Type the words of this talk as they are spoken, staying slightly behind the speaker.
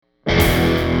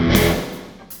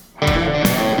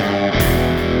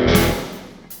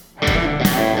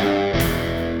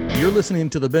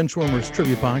listening to the Benchwarmers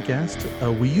Trivia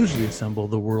Podcast. We usually assemble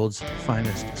the world's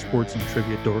finest sports and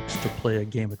trivia dorks to play a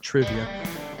game of trivia,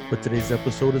 but today's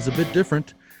episode is a bit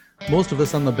different. Most of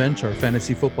us on the bench are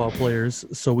fantasy football players,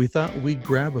 so we thought we'd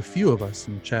grab a few of us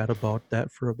and chat about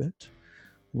that for a bit.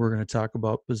 We're going to talk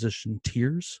about position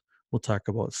tiers. We'll talk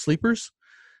about sleepers,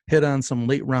 hit on some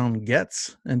late round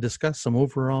gets, and discuss some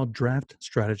overall draft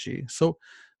strategy. So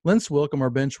let's welcome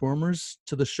our bench warmers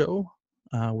to the show.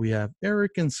 We have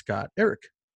Eric and Scott. Eric,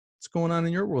 what's going on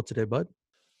in your world today, bud?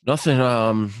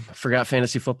 Nothing. Forgot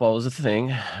fantasy football was a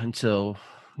thing until,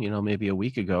 maybe a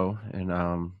week ago.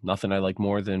 And nothing I like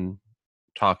more than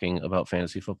talking about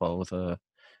fantasy football with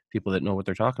people that know what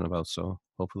they're talking about. So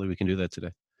hopefully we can do that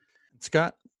today.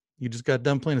 Scott, you just got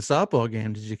done playing a softball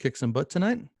game. Did you kick some butt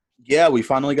tonight? Yeah, we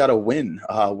finally got a win.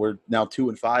 We're now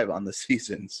 2-5 on the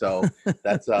season, so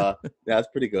that's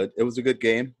pretty good. It was a good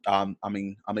game. I'm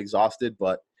exhausted,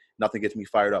 but nothing gets me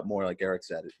fired up more. Like Eric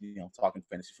said, talking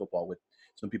fantasy football with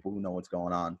some people who know what's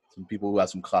going on, some people who have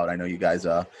some clout. I know you guys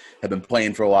have been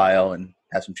playing for a while and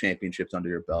have some championships under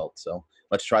your belt. So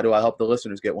let's try to help the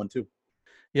listeners get one too.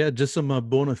 Yeah, just some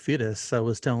bona fides. I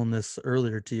was telling this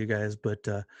earlier to you guys, but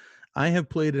I have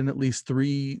played in at least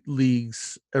 3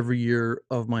 leagues every year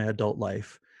of my adult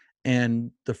life.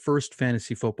 And the first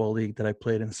fantasy football league that I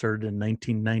played in started in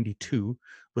 1992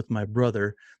 with my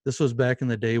brother. This was back in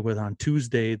the day when on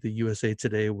Tuesday, the USA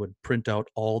Today would print out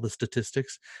all the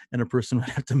statistics and a person would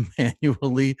have to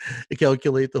manually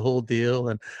calculate the whole deal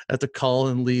and have to call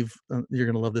and leave. You're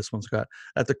going to love this one, Scott.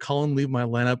 I have to call and leave my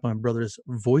lineup on my brother's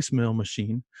voicemail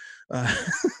machine.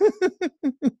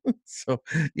 So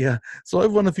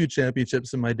I've won a few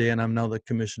championships in my day, and I'm now the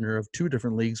commissioner of 2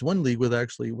 different leagues. One league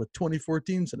with 24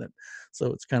 teams in it,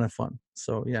 so it's kind of fun.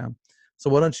 So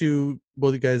why don't you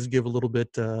both you guys give a little bit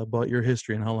about your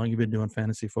history and how long you've been doing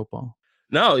fantasy football?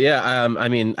 No, yeah.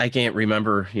 I can't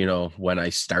remember, when I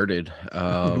started.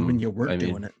 When you weren't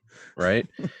doing it, right?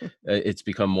 It's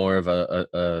become more of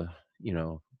a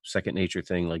second nature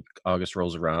thing. Like August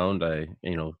rolls around,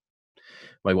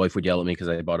 my wife would yell at me because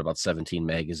I bought about 17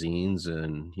 magazines,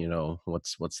 and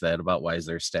what's that about? Why is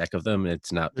there a stack of them?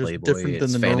 It's not there's Playboy. different than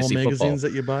It's the normal fantasy magazines football.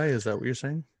 that you buy. Is that what you're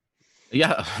saying?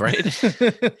 Yeah, right.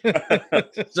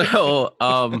 So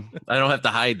I don't have to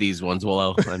hide these ones. Well,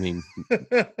 All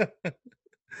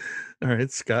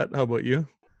right, Scott, how about you?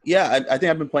 Yeah, I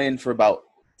think I've been playing for about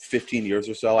 15 years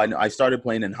or so. I started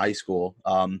playing in high school.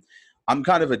 I'm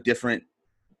kind of a different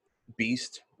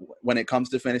beast when it comes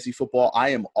to fantasy football. I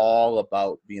am all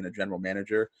about being a general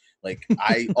manager. Like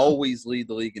I always lead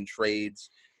the league in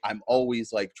trades. I'm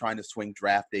always like trying to swing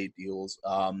draft day deals.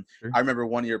 Sure. I remember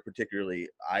one year particularly,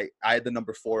 I had the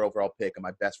number 4 overall pick and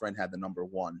my best friend had the number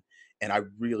 1. And I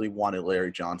really wanted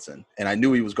Larry Johnson. And I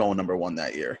knew he was going number 1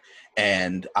 that year.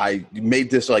 And I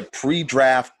made this like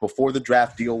pre-draft before the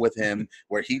draft deal with him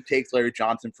where he takes Larry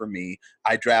Johnson for me.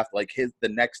 I draft like the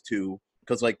next 2.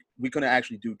 Because like we couldn't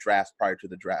actually do drafts prior to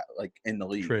the draft, like in the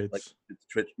league, Trades. Like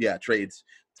trades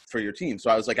for your team. So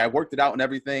I was like, I worked it out and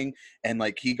everything, and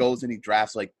like he goes and he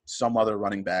drafts like some other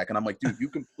running back, and I'm like, dude, you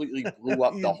completely blew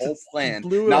up the whole plan.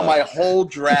 Now my whole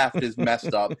draft is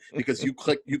messed up because you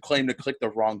claim to click the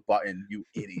wrong button, you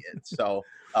idiot. So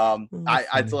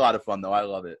it's a lot of fun though. I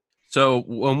love it. So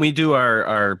when we do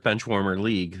our bench warmer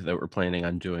league that we're planning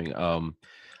on doing,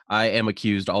 I am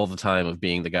accused all the time of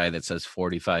being the guy that says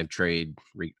 45 trade,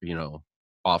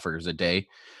 offers a day.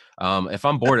 If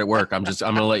I'm bored at work, I'm going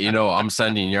to let you know I'm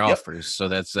sending your offers. So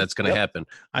that's going to happen.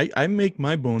 I make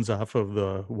my bones off of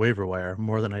the waiver wire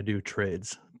more than I do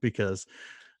trades because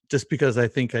I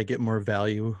think I get more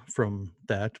value from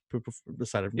that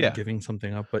beside of giving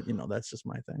something up. But that's just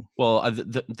my thing. Well,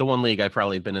 the one league I've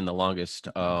probably been in the longest,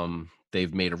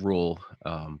 they've made a rule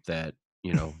that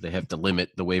they have to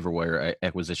limit the waiver wire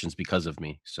acquisitions because of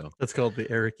me. So that's called the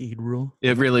Eric Eid rule.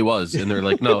 It really was. And they're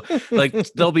like, no, like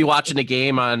they'll be watching a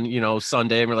game on,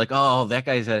 Sunday and we're like, oh, that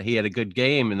he had a good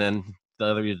game. And then the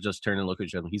other you just turn and look at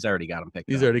each other. He's already got him picked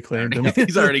up. He's already claimed him.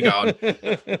 He's already gone.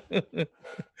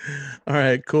 All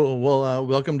right, cool. Well,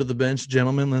 welcome to the bench,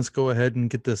 gentlemen. Let's go ahead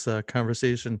and get this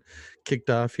conversation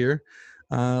kicked off here.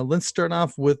 Let's start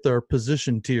off with our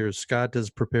position tiers. Scott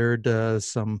has prepared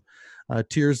some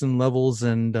tiers and levels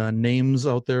and names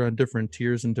out there on different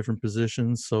tiers and different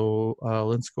positions. So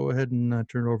let's go ahead and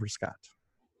turn it over to Scott.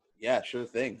 Yeah, sure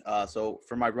thing. So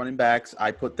for my running backs,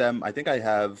 I think I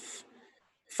have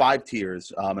 5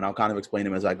 tiers, and I'll kind of explain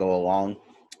them as I go along.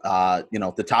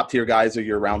 The top tier guys are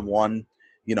your round 1.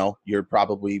 You're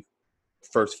probably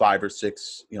first 5 or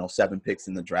 6, 7 picks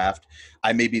in the draft.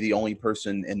 I may be the only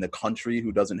person in the country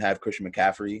who doesn't have Christian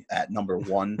McCaffrey at number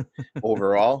 1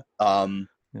 overall.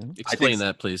 Yeah. Explain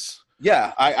that, please.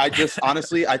 Yeah, I just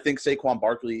honestly, I think Saquon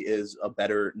Barkley is a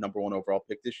better number 1 overall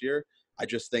pick this year. I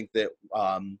just think that,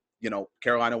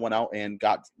 Carolina went out and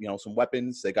got, some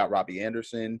weapons. They got Robbie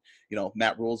Anderson,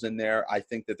 Matt Rule's in there. I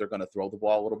think that they're going to throw the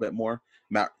ball a little bit more.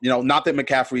 Not that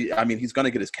McCaffrey, I mean, he's going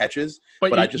to get his catches,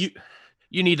 but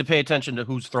you need to pay attention to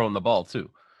who's throwing the ball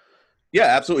too. Yeah,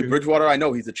 absolutely. Bridgewater, I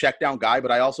know he's a check down guy,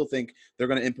 but I also think they're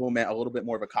going to implement a little bit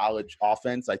more of a college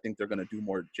offense. I think they're going to do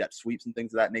more jet sweeps and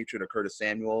things of that nature to Curtis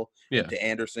Samuel, to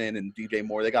Anderson and DJ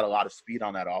Moore. They got a lot of speed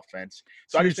on that offense.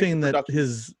 So you're saying that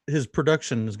his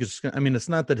production is just, I mean, it's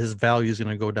not that his value is going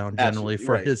to go down generally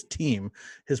for his team.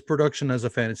 His production as a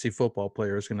fantasy football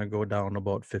player is going to go down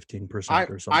about 15%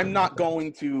 or something. I'm not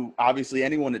going to, obviously,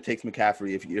 anyone that takes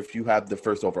McCaffrey, if you have the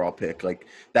first overall pick, like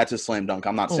that's a slam dunk.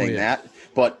 I'm not saying that,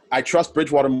 but I trust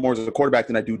Bridgewater more as a quarterback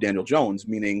than I do Daniel Jones,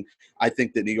 meaning I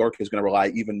think that New York is going to rely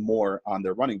even more on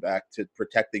their running back to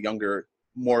protect the younger,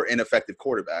 more ineffective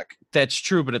quarterback. That's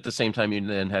true, but at the same time, you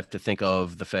then have to think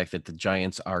of the fact that the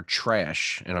Giants are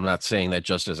trash. And I'm not saying that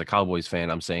just as a Cowboys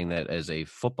fan, I'm saying that as a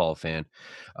football fan.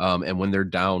 And when they're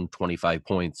down 25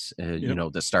 points,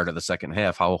 the start of the second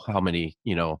half, how many,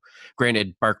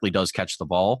 granted, Barkley does catch the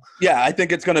ball. Yeah, I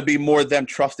think it's going to be more them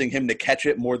trusting him to catch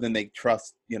it more than they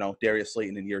trust, Darius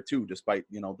Slayton in year 2, despite,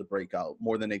 the breakout,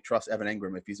 more than they trust Evan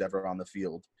Engram if he's ever on the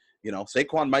field.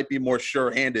 Saquon might be more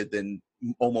sure-handed than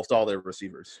almost all their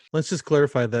receivers. Let's just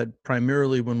clarify that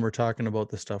primarily when we're talking about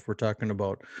this stuff, we're talking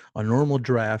about a normal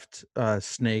draft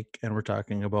snake, and we're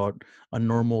talking about a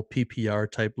normal PPR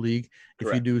type league. Correct.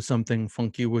 If you do something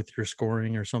funky with your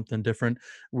scoring or something different,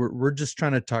 we're just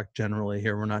trying to talk generally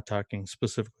here. We're not talking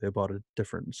specifically about a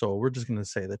different. So we're just going to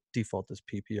say that default is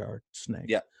PPR snake.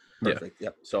 Yeah, perfect. Yeah.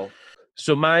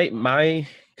 So my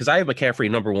because I have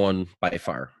McCaffrey number 1 by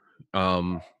far.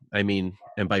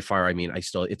 And by far,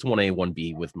 it's 1A,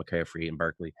 1B with McCaffrey and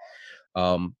Barkley.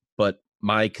 But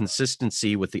my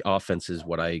consistency with the offense is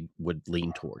what I would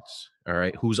lean towards. All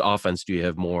right. Whose offense do you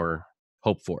have more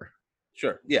hope for?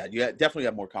 Sure. Yeah. You definitely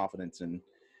have more confidence in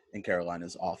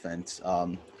Carolina's offense.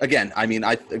 Again,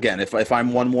 if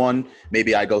I'm 1-1,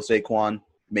 maybe I go Saquon,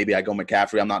 maybe I go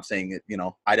McCaffrey. I'm not saying it,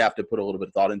 I'd have to put a little bit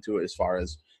of thought into it as far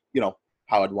as,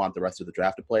 how I'd want the rest of the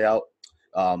draft to play out.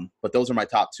 But those are my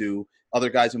top 2. Other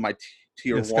guys in my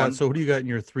tier 1. Scott, so what do you got in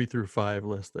your 3 through 5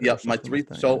 list? Yep, my 3.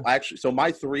 So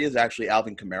my 3 is actually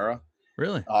Alvin Kamara.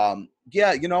 Really?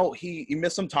 Yeah, he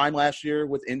missed some time last year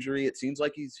with injury. It seems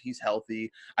like he's healthy.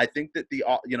 I think that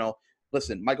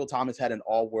listen, Michael Thomas had an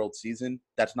all-world season.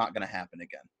 That's not going to happen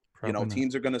again.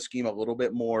 Teams are going to scheme a little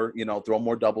bit more, throw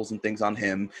more doubles and things on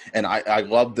him. And I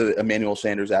love the Emmanuel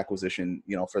Sanders acquisition,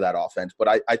 for that offense. But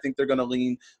I think they're going to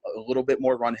lean a little bit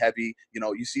more run heavy.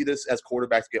 You see this as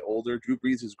quarterbacks get older. Drew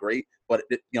Brees is great. But,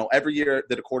 every year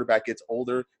that a quarterback gets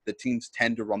older, the teams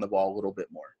tend to run the ball a little bit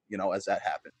more, as that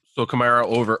happens. So Kamara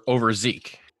over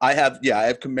Zeke. I have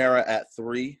Kamara at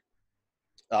 3.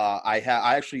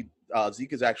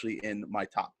 Zeke is actually in my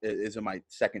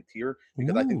second tier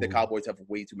because I think the Cowboys have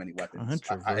way too many weapons.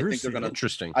 I think they're going to.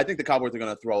 Interesting. I think the Cowboys are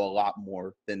going to throw a lot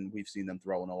more than we've seen them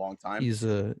throw in a long time.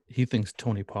 He thinks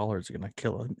Tony Pollard's going to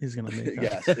kill him. He's going to make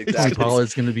yes, exactly. Tony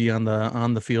Pollard's going to be on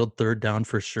the field, 3rd down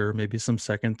for sure. Maybe some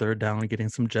 2nd, 3rd down, getting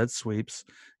some jet sweeps.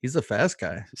 He's a fast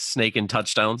guy. Snaking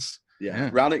touchdowns. Yeah.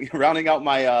 Rounding out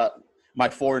my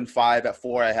 4 and 5. At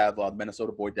 4, I have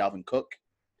Minnesota boy Dalvin Cook.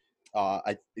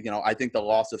 I think the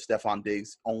loss of Stephon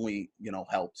Diggs only,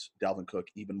 helps Dalvin Cook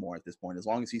even more at this point. As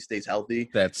long as he stays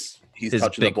healthy, he's his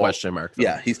touching big the ball. Question mark. Though.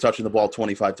 Yeah, he's touching the ball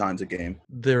 25 times a game.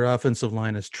 Their offensive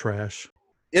line is trash.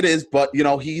 It is, but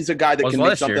he's a guy that can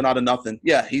make something out of nothing.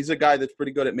 Yeah, he's a guy that's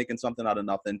pretty good at making something out of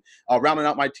nothing. Rounding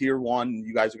out my tier 1,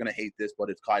 you guys are going to hate this, but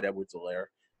it's Clyde Edwards-Helaire.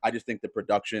 I just think the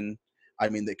production.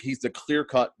 He's the clear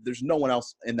cut. There's no one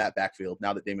else in that backfield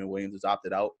now that Damon Williams has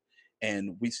opted out.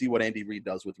 And we see what Andy Reid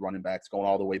does with running backs, going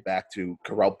all the way back to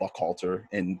Corral Buckhalter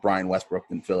and Brian Westbrook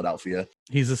in Philadelphia.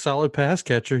 He's a solid pass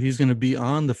catcher. He's going to be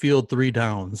on the field 3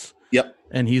 downs. Yep.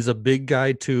 And he's a big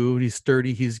guy too. He's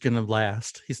sturdy. He's going to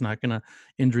last.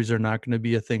 Injuries are not going to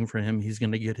be a thing for him. He's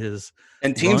going to get his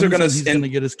he's going to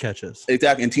get his catches.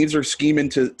 Exactly. And teams are scheming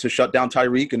to shut down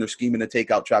Tyreek, and they're scheming to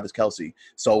take out Travis Kelce.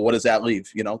 So what does that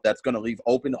leave? That's going to leave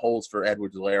open holes for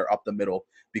Edwards-Helaire up the middle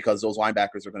because those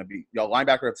linebackers are going to be,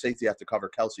 linebacker at safety have to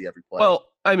cover Kelce every play. Well,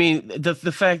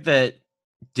 the fact that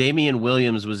Damian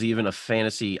Williams was even a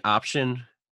fantasy option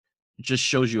just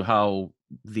shows you how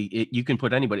you can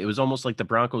put anybody. It was almost like the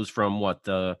Broncos from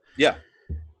the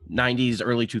 90s,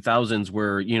 early 2000s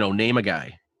where, name a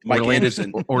guy. Mike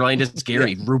Anderson. Orlando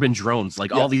Scary, Reuben Drones.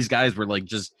 All these guys were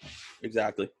just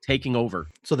Exactly. taking over.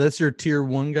 So that's your tier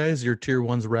 1 guys. Your tier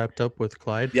 1's wrapped up with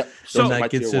Clyde. Yep. So Those are And my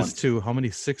that gets tier us ones. to how many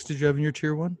 6 did you have in your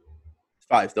tier 1?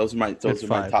 5. Those are my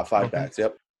Five. top 5 Okay. backs.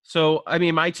 Yep. So I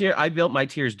mean, I built my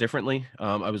tiers differently.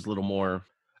 I was a little more.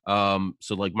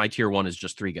 So like my tier 1 is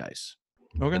just 3 guys.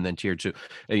 Okay. And then tier 2,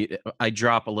 I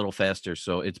drop a little faster.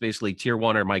 So it's basically tier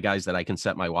 1 are my guys that I can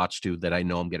set my watch to, that I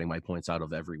know I'm getting my points out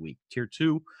of every week. Tier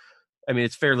 2, I mean,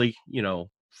 it's fairly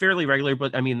regular,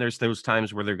 but I mean, there's those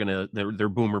times where they're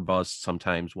boom or bust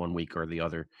sometimes one week or the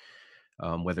other,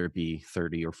 whether it be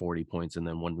 30 or 40 points, and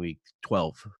then one week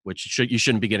 12, which you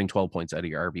shouldn't be getting 12 points out of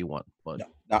your RB1, but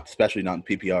No, especially not in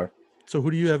PPR. So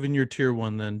who do you have in your tier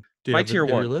 1 then? Do you my have tier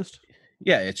your 1 list?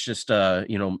 Yeah, it's just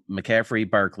McCaffrey,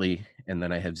 Barkley, and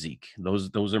then I have Zeke.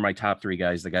 Those are my top 3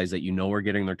 guys, the guys that are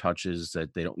getting their touches, that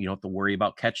you don't have to worry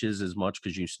about catches as much,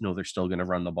 because you know they're still going to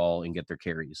run the ball and get their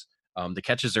carries. The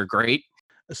catches are great.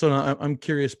 So now I'm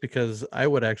curious, because I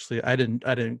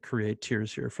didn't create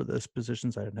tiers here for this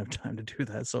positions. I didn't have time to do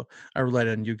that, so I relied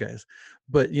on you guys.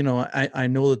 But I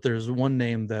know that there's one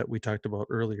name that we talked about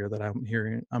earlier that I'm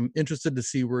hearing. I'm interested to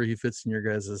see where he fits in your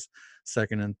guys'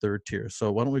 second and third tier.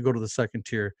 So why don't we go to the second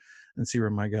tier and see where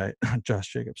my guy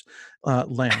Josh Jacobs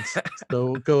lands.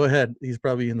 So go ahead. He's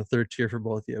probably in the third tier for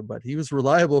both of you, but he was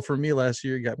reliable for me last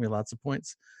year. He got me lots of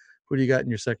points. Who do you got in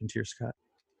your second tier, Scott?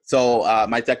 So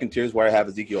my second tier is where I have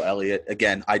Ezekiel Elliott.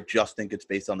 Again, I just think it's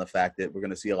based on the fact that we're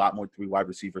going to see a lot more 3 wide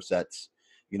receiver sets,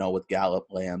 with Gallup,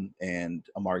 Lamb, and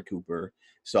Amari Cooper.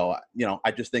 So,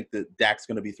 I just think that Dak's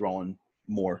going to be throwing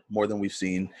more than we've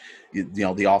seen.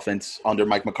 The offense under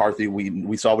Mike McCarthy,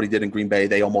 we saw what he did in Green Bay.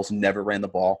 They almost never ran the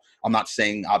ball. I'm not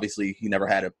saying, obviously, he never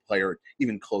had a player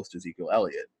even close to Ezekiel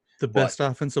Elliott. The best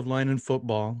offensive line in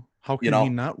football. How can he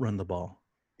not run the ball?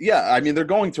 Yeah, I mean, they're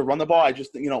going to run the ball. I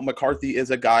just, McCarthy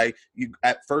is a guy,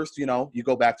 at first, you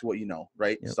go back to what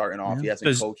right? Yep. Starting off, he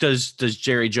hasn't coached. Does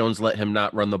Jerry Jones let him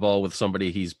not run the ball with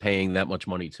somebody he's paying that much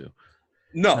money to?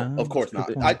 No, of course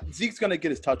not. Zeke's going to get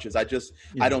his touches. I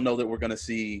don't know that we're going to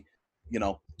see,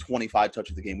 25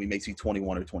 touches a game. We may see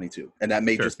 21 or 22. And that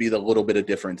may just be the little bit of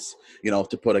difference,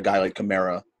 to put a guy like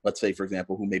Kamara, let's say, for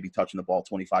example, who may be touching the ball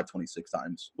 25, 26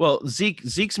 times. Well,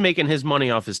 Zeke's making his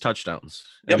money off his touchdowns.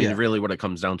 I mean, really what it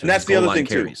comes down to. And that's the other thing,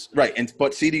 carries. Too. Right.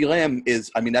 But CeeDee Lamb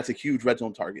that's a huge red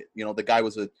zone target. The guy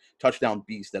was a touchdown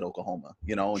beast at Oklahoma,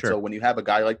 and so when you have a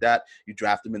guy like that, you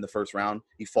draft him in the first round,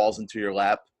 he falls into your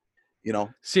lap.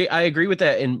 See, I agree with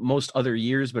that in most other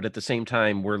years, but at the same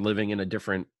time, we're living in a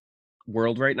different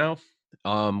world right now,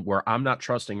 where I'm not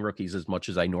trusting rookies as much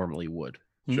as I normally would.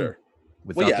 Sure.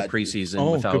 Without the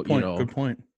preseason, without good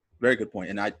point. Very good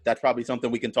point. And that's probably something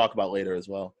we can talk about later as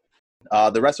well.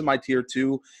 The rest of my tier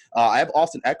 2, I have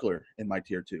Austin Eckler in my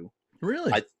tier 2.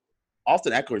 Really?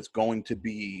 Austin Eckler is going to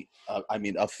be,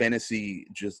 a fantasy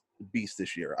just beast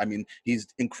this year. I mean, he's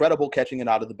incredible catching it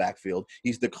out of the backfield.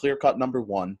 He's the clear-cut number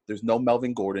 1. There's no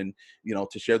Melvin Gordon,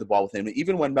 to share the ball with him.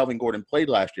 Even when Melvin Gordon played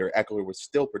last year, Eckler was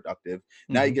still productive.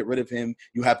 Mm-hmm. Now you get rid of him.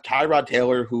 You have Tyrod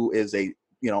Taylor, who is a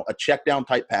check down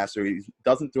type passer. He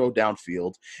doesn't throw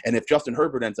downfield. And if Justin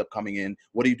Herbert ends up coming in,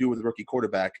 what do you do with a rookie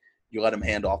quarterback? You let him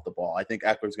hand off the ball. I think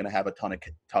Eckler's going to have a ton of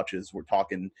touches. We're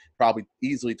talking probably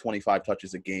easily 25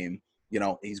 touches a game.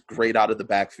 He's great out of the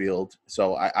backfield.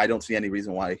 So I don't see any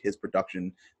reason why his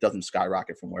production doesn't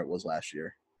skyrocket from where it was last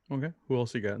year. Okay. Who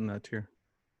else you got in that tier?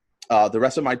 The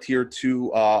rest of my tier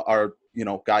 2 are,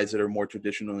 guys that are more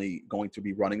traditionally going to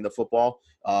be running the football.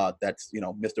 That's,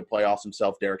 Mr. Playoffs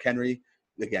himself, Derrick Henry.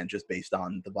 Again, just based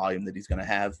on the volume that he's going to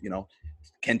have.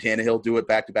 Can Tannehill do it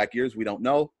back-to-back years? We don't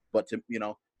know. But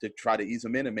to try to ease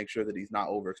him in and make sure that he's not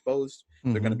overexposed,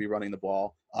 they're going to be running the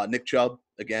ball. Nick Chubb,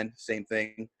 again, same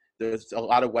thing. There's a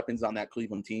lot of weapons on that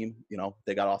Cleveland team.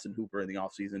 They got Austin Hooper in the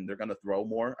offseason. They're going to throw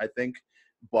more, I think.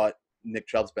 But Nick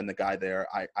Chubb's been the guy there.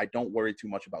 I don't worry too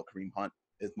much about Kareem Hunt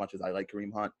as much as I like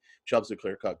Kareem Hunt. Chubb's a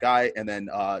clear-cut guy. And then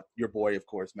your boy, of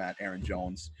course, Matt, Aaron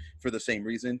Jones, for the same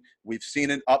reason. We've seen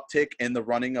an uptick in the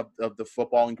running of the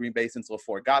football in Green Bay since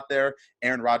LaFleur got there.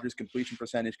 Aaron Rodgers' completion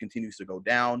percentage continues to go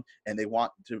down, and they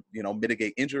want to,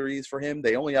 mitigate injuries for him.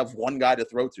 They only have one guy to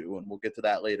throw to, and we'll get to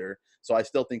that later. So I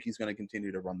still think he's going to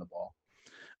continue to run the ball.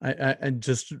 I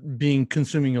just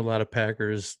consuming a lot of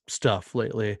Packers stuff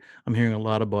lately. I'm hearing a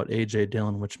lot about AJ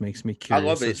Dillon, which makes me curious. I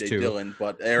love AJ Dillon,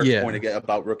 but Eric's point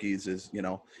about rookies is,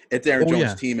 it's Aaron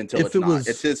Jones' team until it's not.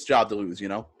 It's his job to lose,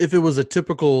 If it was a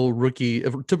typical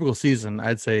typical season,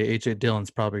 I'd say AJ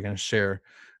Dillon's probably going to share.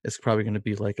 It's probably going to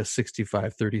be like a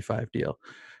 65-35 deal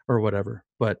or whatever.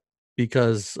 But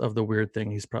because of the weird thing,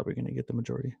 he's probably going to get the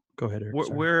majority. Go ahead, Eric.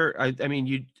 Where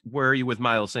are you with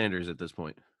Miles Sanders at this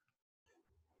point?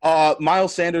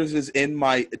 Miles Sanders is in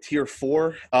my tier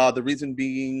 4. The reason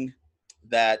being,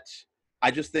 that I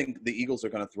just think the Eagles are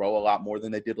going to throw a lot more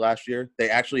than they did last year. They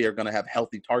actually are going to have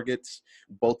healthy targets.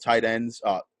 Both tight ends,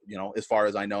 as far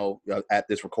as I know, at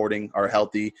this recording, are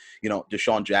healthy.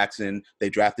 Deshaun Jackson. They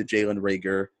drafted Jalen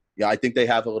Reagor. Yeah, I think they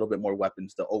have a little bit more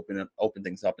weapons to open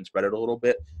things up and spread it a little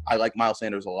bit. I like Miles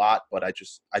Sanders a lot, but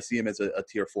I see him as a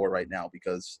tier 4 right now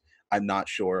because I'm not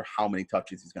sure how many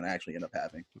touches he's going to actually end up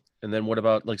having. And then what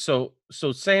about so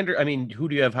Sanders? I mean, who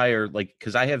do you have higher?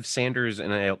 Because I have Sanders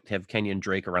and I have Mm-hmm. Kenyon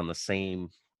Drake around the same.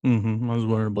 I was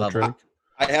wondering about Drake.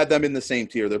 I have them in the same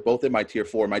tier. They're both in my tier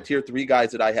 4. My tier 3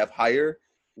 guys that I have higher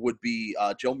would be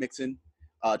Joe Mixon,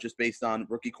 just based on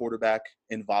rookie quarterback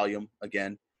and volume.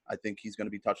 Again, I think he's going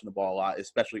to be touching the ball a lot,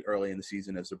 especially early in the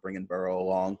season as they're bringing Burrow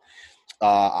along.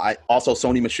 I also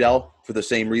Sony Michel for the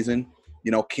same reason.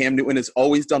 Cam Newton has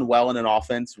always done well in an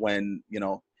offense when,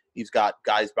 he's got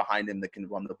guys behind him that can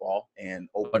run the ball and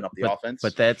open up the offense.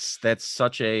 But that's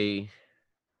such a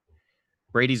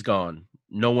Brady's gone.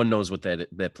 No one knows what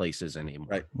that place is anymore.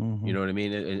 Right. Mm-hmm. You know what I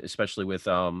mean? Especially with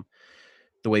the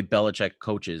way Belichick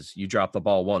coaches. You drop the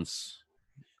ball once.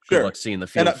 Good Sure. luck seeing the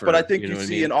field. But I think you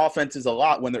see in offenses a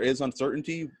lot when there is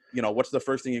uncertainty. What's the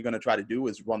first thing you're going to try to do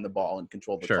is run the ball and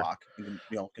control the clock and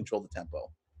control the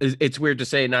tempo. It's weird to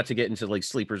say, not to get into like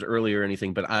sleepers early or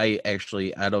anything, but I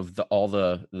actually, out of all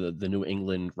the New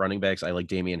England running backs, I like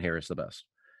Damian Harris the best.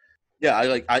 Yeah,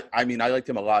 I liked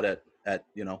him a lot at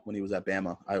when he was at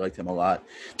Bama. I liked him a lot.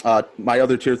 My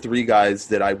other tier 3 guys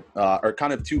that I are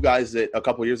kind of 2 guys that a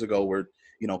couple years ago were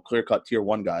clear cut tier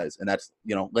 1 guys, and that's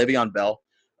Le'Veon Bell,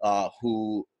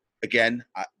 who again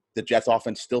the Jets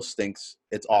offense still stinks.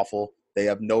 It's awful. They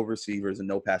have no receivers and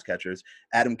no pass catchers.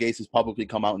 Adam Gase has publicly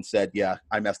come out and said, yeah,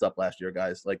 I messed up last year,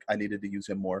 guys. Like, I needed to use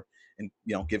him more and,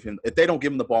 give him – if they don't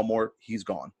give him the ball more, he's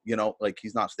gone.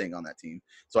 He's not staying on that team.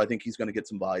 So I think he's going to get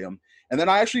some volume. And then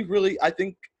I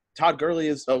think Todd Gurley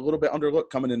is a little bit underlooked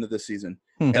coming into this season.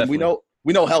 And Definitely.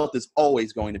 we know health is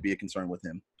always going to be a concern with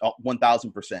him,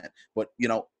 1,000%. But,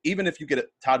 even if you get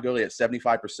Todd Gurley at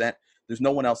 75%, there's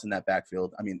no one else in that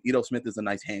backfield. I mean, Ito Smith is a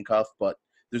nice handcuff, but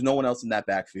there's no one else in that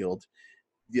backfield.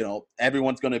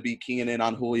 Everyone's going to be keying in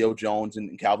on Julio Jones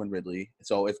and Calvin Ridley.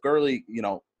 So if Gurley,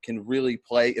 can really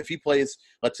play, if he plays,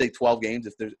 let's say 12 games,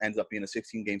 if there ends up being a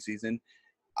 16-game season,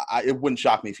 it wouldn't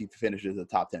shock me if he finishes a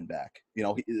top 10 back.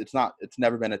 It's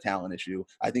never been a talent issue.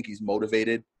 I think he's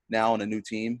motivated now on a new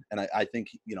team, and I think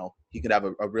he could have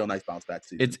a real nice bounce back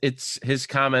season. It's his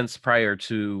comments prior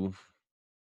to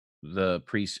the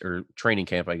training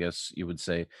camp, I guess you would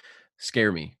say,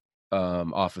 scare me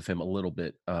off of him a little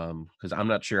bit, because I'm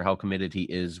not sure how committed he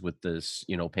is with this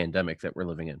pandemic that we're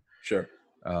living in. Sure.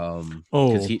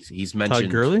 Because he's mentioned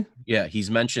Todd Gurley? Yeah, he's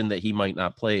mentioned that he might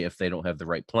not play if they don't have the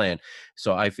right plan.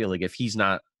 So I feel like if he's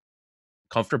not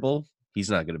comfortable, he's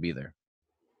not going to be there.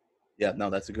 Yeah, no,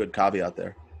 that's a good caveat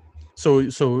there.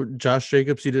 So Josh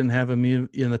Jacobs, you didn't have him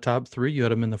in the top 3. You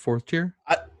had him in the 4th tier.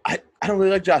 I don't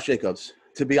really like Josh Jacobs,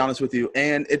 to be honest with you.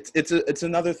 And it's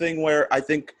another thing where I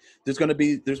think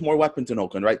there's more weapons in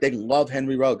Oakland, right? They love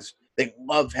Henry Ruggs. They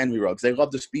love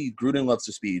the speed. Gruden loves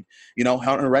the speed.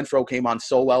 Hunter Renfrow came on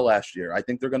so well last year. I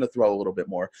think they're going to throw a little bit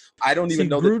more. I don't even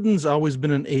know. Gruden's always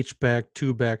been an H-back,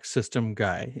 2-back system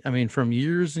guy. I mean, from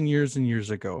years and years and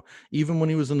years ago, even when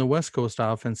he was in the West Coast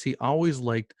offense, he always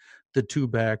liked the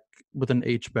 2-back with an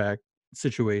H-back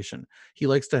situation. He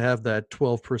likes to have that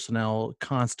 12 personnel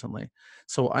constantly.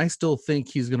 So I still think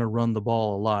he's going to run the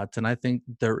ball a lot. And I think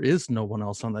there is no one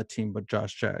else on that team but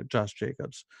Josh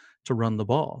Jacobs to run the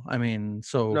ball. I mean,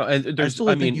 so no, and I still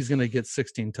think he's going to get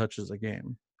 16 touches a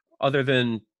game. Other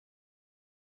than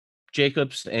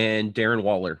Jacobs and Darren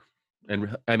Waller,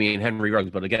 and I mean Henry Ruggs,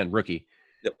 but again, rookie.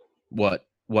 Yep.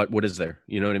 What is there?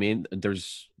 You know what I mean?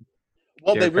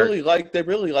 They really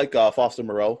like Foster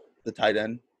Moreau, the tight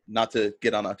end. Not to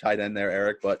get on a tight end there,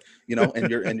 Eric, but and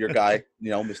your guy,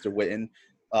 Mr. Witten.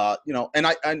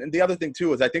 And the other thing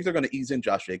too is I think they're going to ease in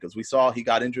Josh Jacobs. We saw he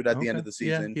got injured at the end of the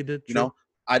season. Yeah, he did.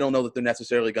 I don't know that they're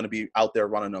necessarily going to be out there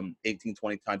running them 18,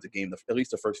 20 times a game, at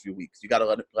least the first few weeks. You got to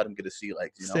let him get his sea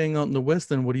legs. Staying out in the West,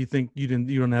 then what do you think? You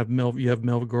don't have you have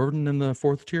Melvin Gordon in the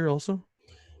 4th tier also?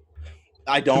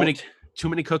 I don't. Too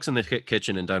many cooks in the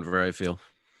kitchen in Denver, I feel.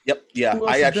 Yep. Yeah. Who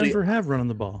else does Denver have running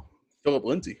the ball? Philip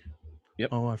Lindsay. Yep.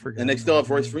 Oh, I forgot. And they still have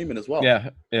Royce Freeman as well. Yeah,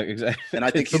 exactly. And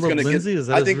I think he's going to get. Lindsay, is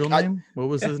that his real name? What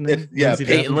was his name?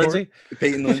 Peyton Lindsay.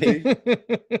 Peyton Lindsay.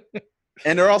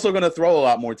 And they're also going to throw a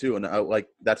lot more too, and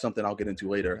that's something I'll get into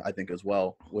later. I think as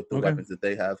well with the weapons that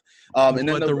they have. And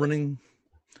then the running.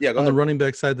 Yeah, on the running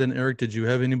back side, then Eric, did you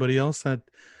have anybody else that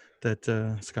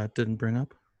Scott didn't bring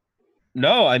up?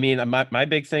 No, I mean my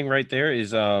big thing right there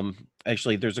is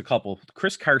actually there's a couple.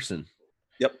 Chris Carson.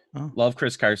 Yep. Oh, Love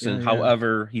Chris Carson. Yeah.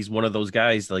 However, he's one of those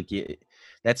guys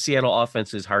that Seattle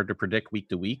offense is hard to predict week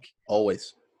to week.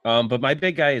 Always. But my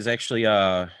big guy is actually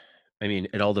I mean,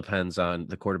 it all depends on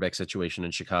the quarterback situation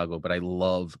in Chicago, but I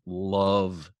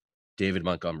love David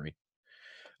Montgomery.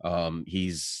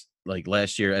 He's like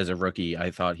last year as a rookie, I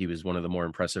thought he was one of the more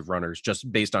impressive runners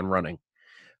just based on running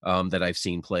that I've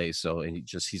seen play. So, and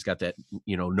he's got that,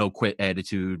 no quit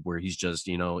attitude where he's just,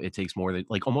 it takes more than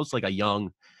like almost like a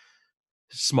young,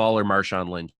 smaller Marshawn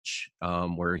Lynch,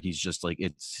 where he's just like,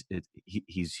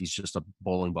 he's just a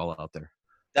bowling ball out there.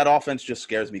 That offense just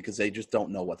scares me because they just don't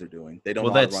know what they're doing. They don't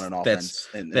know how to run an offense.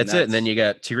 That's it. And then you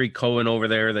got Tariq Cohen over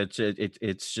there.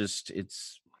 It's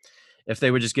if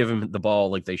they would just give him the ball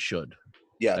like they should.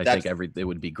 Yeah, I think it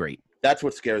would be great. That's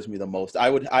what scares me the most. I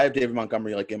have David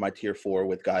Montgomery like in my tier 4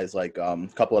 with guys like a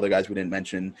couple other guys we didn't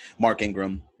mention. Mark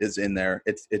Ingram is in there.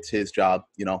 It's his job,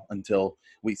 until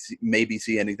we maybe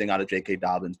see anything out of J.K.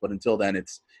 Dobbins. But until then,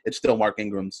 it's still Mark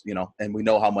Ingram's, and we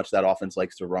know how much that offense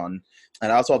likes to run.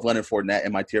 And I also have Leonard Fournette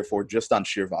in my tier 4 just on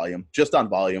sheer volume,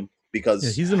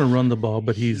 because he's going to run the ball,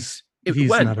 but he's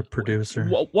not a producer.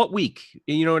 What week?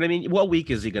 You know what I mean? What week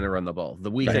is he going to run the ball?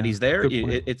 The week that he's there?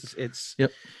 It's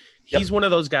yep. He's one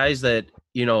of those guys that,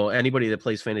 anybody that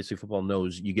plays fantasy football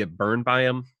knows you get burned by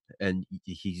him, and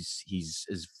he's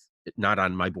not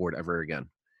on my board ever again.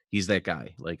 He's that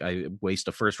guy. Like, I waste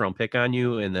a first-round pick on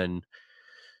you, and then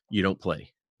you don't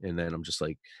play. And then I'm just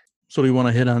like. So do we want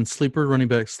to hit on running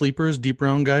back sleepers, deep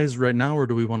round guys right now, or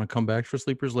do we want to come back for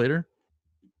sleepers later?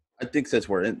 I think since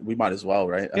we're in, we might as well,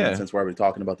 right? I mean, since we're already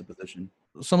talking about the position.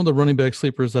 Some of the running back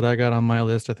sleepers that I got on my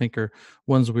list, I think, are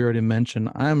ones we already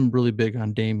mentioned. I'm really big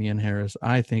on Damian Harris.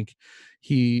 I think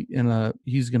he's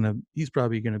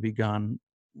probably gonna be gone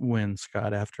when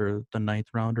Scott after the 9th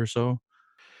round or so.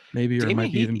 Maybe, or Damien, it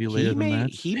might even be later than that.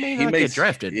 He may not get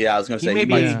drafted. Yeah, I was going to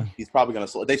say he's probably going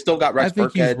to. They still got Rex Burkhead.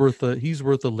 I think he's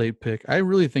worth a late pick. I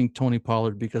really think Tony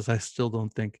Pollard, because I still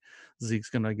don't think Zeke's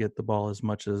going to get the ball as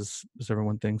much as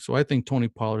everyone thinks. So I think Tony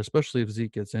Pollard, especially if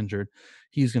Zeke gets injured,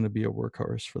 he's going to be a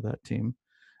workhorse for that team.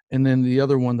 And then the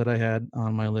other one that I had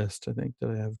on my list, I think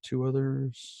that I have 2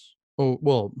 others. Oh,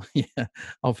 well, yeah,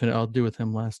 I'll do with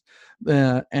him last.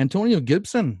 Antonio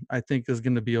Gibson, I think, is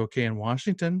going to be okay in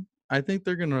Washington. I think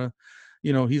they're going to,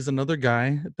 he's another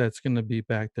guy that's going to be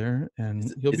back there, and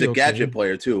he's a gadget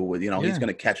player too. He's going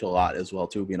to catch a lot as well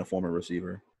too, being a former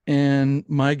receiver. And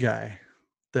my guy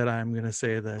that I'm going to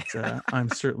say that I'm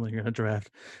certainly going to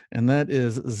draft, and that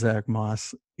is Zach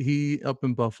Moss. He up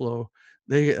in Buffalo.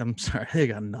 They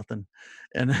got nothing,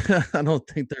 and I don't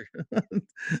think they're.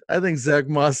 I think Zach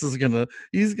Moss is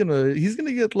he's gonna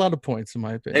get a lot of points in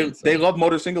my opinion. They love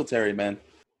Motor Singletary, man.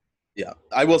 Yeah,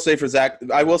 I will say for Zach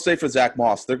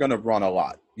Moss, they're going to run a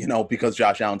lot, because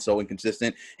Josh Allen's so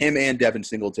inconsistent. Him and Devin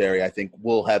Singletary, I think,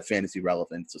 will have fantasy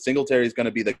relevance. So Singletary is going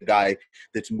to be the guy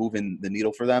that's moving the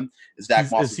needle for them.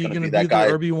 Zach Moss is going to be that guy.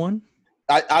 RB1?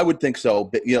 I would think so,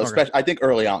 but especially I think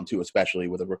early on too, especially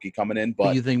with a rookie coming in.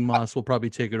 But you think Moss will probably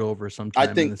take it over sometime?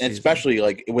 I think, especially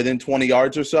like within 20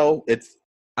 yards or so.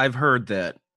 I've heard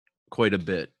that quite a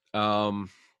bit.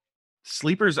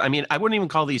 Sleepers. I mean, I wouldn't even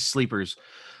call these sleepers.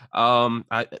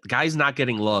 Guys not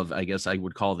getting love, I guess I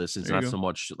would call this. It's not so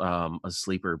much a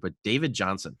sleeper, but David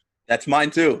Johnson. That's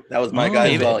mine too. That was my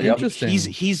guy as well. Interesting.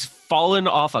 He's fallen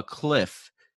off a cliff.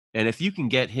 And if you can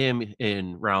get him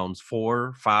in rounds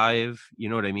 4, 5, you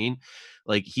know what I mean?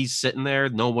 Like, he's sitting there.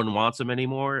 No one wants him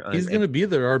anymore. He's going to be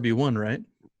their RB1, right?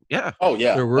 Yeah. Oh,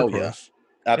 yeah. Oh, yeah.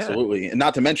 Absolutely. And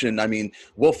not to mention, I mean,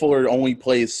 Will Fuller only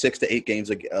plays 6 to 8 games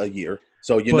a year.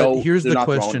 So, here's the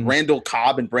question. Randall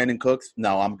Cobb and Brandon Cooks.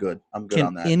 No, I'm good. I'm good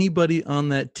on that. Can anybody on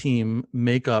that team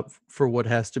make up for what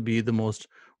has to be the most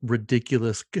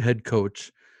ridiculous head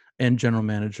coach and general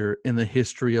manager in the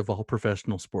history of all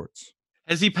professional sports?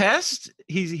 Has he passed?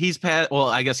 He's passed. Well,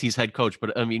 I guess he's head coach,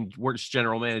 but I mean, worst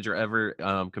general manager ever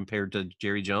compared to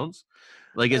Jerry Jones.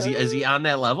 Like, is he on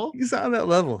that level? He's on that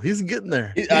level. He's getting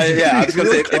there. I was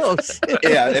gonna say, close.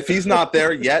 If he's not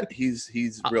there yet,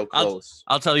 he's real close.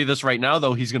 I'll tell you this right now,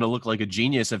 though, he's going to look like a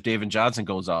genius if David Johnson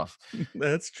goes off.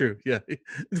 That's true. Yeah.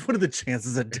 What are the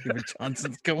chances that David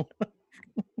Johnson's going?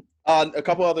 A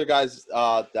couple other guys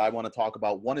that I want to talk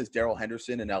about. One is Darrell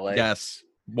Henderson in LA. Yes,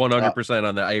 100%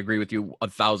 on that. I agree with you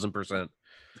 1,000%.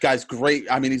 Guy's great.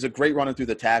 I mean, he's a great runner through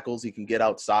the tackles. He can get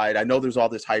outside. I know there's all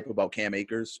this hype about Cam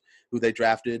Akers, who they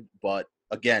drafted, but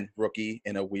again, rookie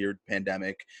in a weird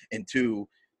pandemic. And 2,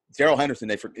 Darrell Henderson,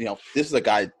 this is a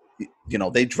guy,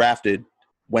 they drafted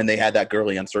when they had that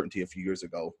Gurley uncertainty a few years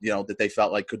ago, that they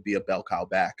felt like could be a bell cow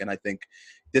back. And I think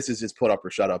this is his put up or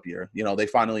shut up year. They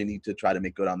finally need to try to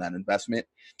make good on that investment.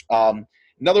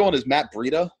 Another one is Matt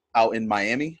Breida out in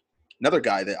Miami. Another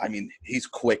guy that, I mean, he's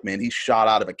quick, man. He's shot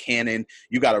out of a cannon.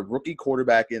 You got a rookie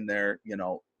quarterback in there. You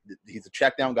know, he's a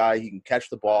check down guy. He can catch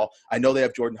the ball. I know they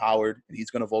have Jordan Howard, and he's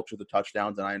going to vulture the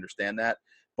touchdowns, and I understand that.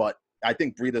 But I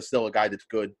think Breida's still a guy that's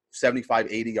good.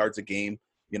 75, 80 yards a game,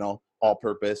 you know, all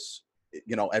purpose.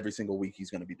 You know, every single week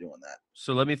he's going to be doing that.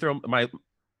 So let me throw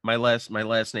my last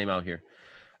name out here,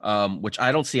 which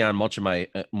I don't see on much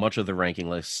of the ranking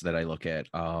lists that I look at.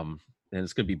 And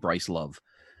it's going to be Bryce Love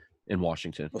in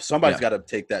Washington. Well, somebody's got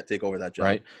to take over that job.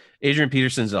 Right. Adrian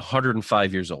Peterson's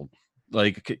 105 years old.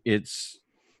 Like it's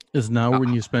now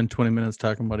when you spend 20 minutes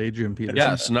talking about Adrian Peterson.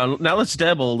 Yes. Now let's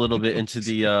dabble a little bit into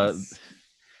the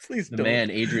Please the don't.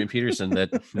 man Adrian Peterson that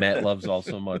Matt loves all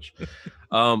so much.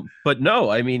 But no,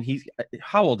 I mean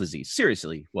how old is he?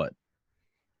 Seriously, what?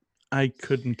 I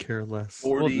couldn't care less.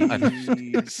 40. I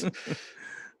think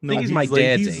he's my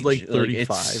dad's He's age. like Like,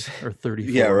 35 or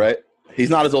 34. Yeah, right. He's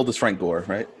not as old as Frank Gore,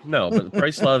 right? No, but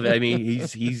Bryce Love, I mean,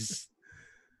 he's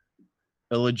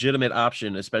a legitimate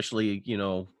option, especially, you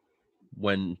know,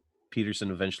 when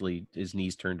Peterson eventually his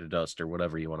knees turn to dust or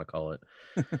whatever you want to call it.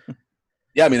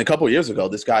 Yeah, I mean, a couple of years ago,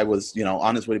 this guy was, you know,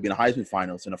 on his way to being a Heisman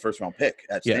finalist and a first-round pick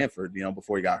at Stanford, you know,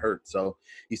 before he got hurt. So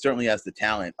he certainly has the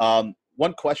talent.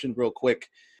 One question real quick.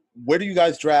 Where do you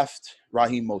guys draft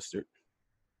Raheem Mostert?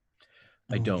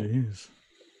 I don't. Geez.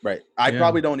 Right. I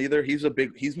probably don't either.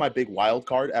 He's my big wild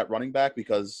card at running back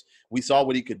because we saw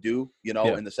what he could do, you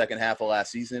know, in the second half of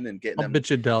last season and getting I'll them. bet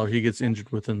you $1 he gets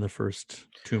injured within the first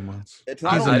 2 months. It's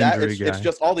not He's only an that, injury it's guy.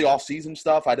 just all the off-season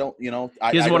stuff. I don't, you know.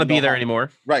 He doesn't want to be there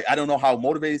anymore. Right. I don't know how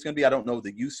motivated he's going to be. I don't know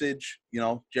the usage. You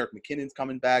know, Jerick McKinnon's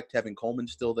coming back. Tevin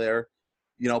Coleman's still there.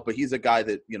 You know, but he's a guy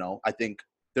that, you know, I think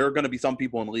there are going to be some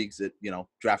people in leagues that, you know,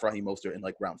 draft Raheem Mostert in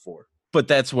like round 4. But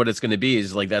that's what it's going to be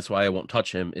is like, that's why I won't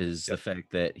touch him is the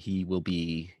fact that he will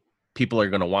be, people are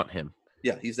going to want him.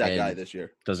 Yeah. He's that guy this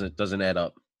year. Doesn't add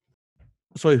up.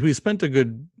 So we spent a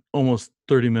good almost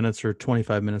 30 minutes or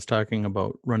 25 minutes talking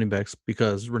about running backs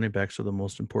because running backs are the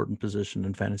most important position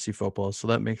in fantasy football. So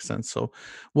that makes sense. So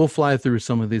we'll fly through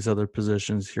some of these other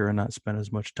positions here and not spend as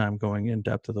much time going in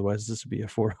depth. Otherwise, this would be a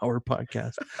 4-hour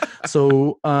podcast.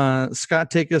 So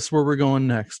Scott, take us where we're going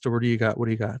next. Or what do you got?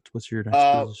 What's your next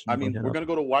position? I mean, we're going to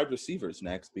go to wide receivers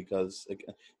next because,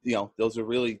 you know, those are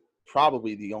really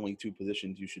probably the only 2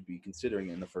 positions you should be considering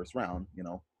in the first round, you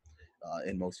know.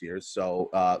 In most years. So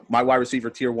my wide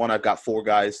receiver tier 1, I've got 4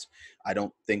 guys. I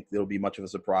don't think there'll be much of a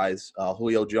surprise.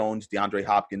 Julio Jones, DeAndre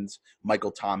Hopkins,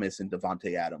 Michael Thomas, and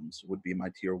Devontae Adams would be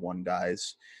my tier 1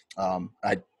 guys.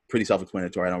 Pretty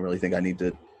self-explanatory. I don't really think I need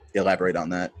to elaborate on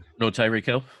that. No Tyreek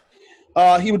Hill?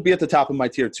 He would be at the top of my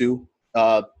tier 2.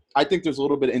 I think there's a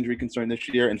little bit of injury concern this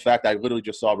year. In fact, I literally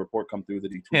just saw a report come through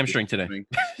that he hamstring today.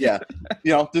 Yeah.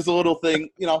 You know, there's a little thing,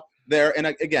 you know, there. And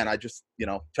again, I just, you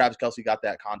know, Travis Kelce got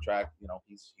that contract. You know,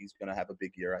 he's going to have a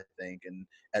big year, I think. And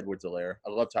Edwards-Helaire. I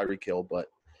love Tyreek Hill, but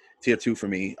tier 2 for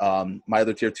me. My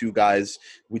other tier 2 guys,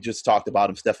 we just talked about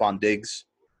him, Stephon Diggs,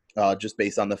 just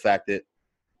based on the fact that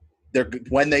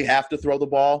when they have to throw the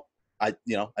ball, I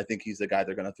think he's the guy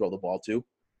they're going to throw the ball to.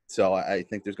 So I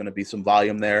think there's going to be some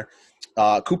volume there.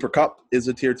 Cooper Kupp is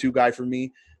a tier 2 guy for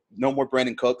me. No more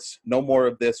Brandon Cooks. No more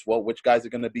of this. Well, which guys are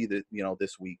going to be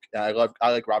this week? I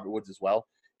like Robert Woods as well,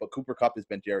 but Cooper Kupp has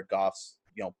been Jared Goff's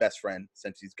best friend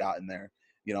since he's gotten there.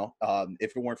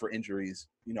 If it weren't for injuries,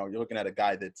 you're looking at a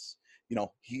guy that's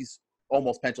he's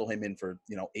almost pencil him in for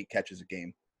 8 catches a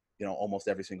game, almost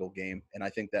every single game, and I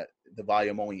think that the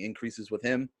volume only increases with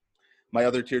him. My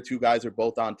other tier 2 guys are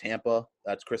both on Tampa.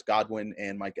 That's Chris Godwin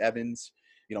and Mike Evans.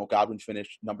 Godwin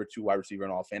finished number 2 wide receiver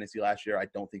in all fantasy last year. I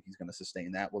don't think he's going to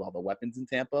sustain that with all the weapons in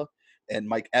Tampa. And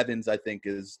Mike Evans, I think,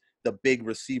 is the big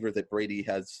receiver that Brady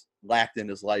has lacked in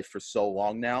his life for so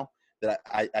long now that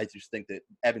I just think that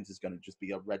Evans is going to just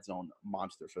be a red zone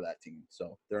monster for that team.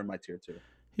 So they're in my tier 2.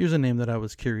 Here's a name that I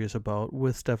was curious about.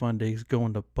 With Stephon Diggs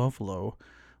going to Buffalo,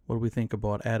 what do we think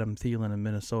about Adam Thielen in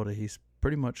Minnesota? He's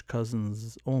pretty much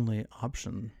Cousins' only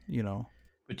option,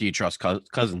 But do you trust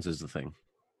Cousins is the thing?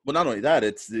 Well, not only that,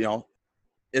 it's,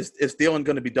 is Thielen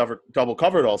going to be double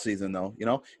covered all season, though?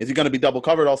 Is he going to be double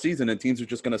covered all season and teams are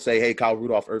just going to say, hey, Kyle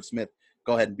Rudolph, Irv Smith,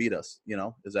 go ahead and beat us?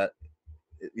 Is that,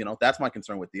 that's my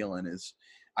concern with Thielen is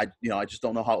I just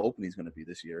don't know how open he's going to be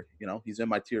this year. He's in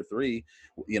my tier 3,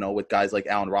 with guys like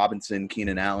Allen Robinson,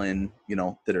 Keenan Allen,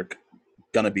 that are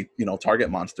going to be, target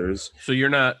monsters. So you're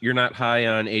not high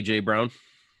on A.J. Brown?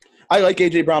 I like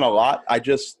A.J. Brown a lot.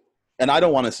 And I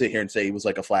don't want to sit here and say he was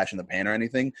like a flash in the pan or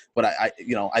anything, but I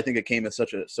think it came as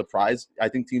such a surprise. I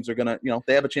think teams are going to,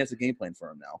 they have a chance to game plan for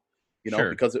him now,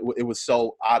 Sure. because it was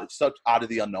so out of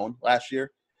the unknown last year,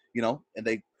 and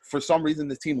they for some reason,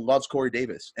 this team loves Corey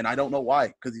Davis, and I don't know why,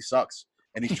 because he sucks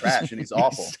and he's trash and he's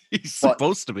awful. He's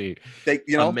supposed to be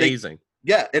amazing.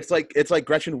 It's like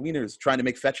Gretchen Wieners trying to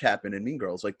make fetch happen in Mean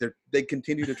Girls. Like they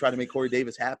continue to try to make Corey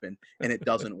Davis happen, and it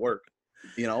doesn't work.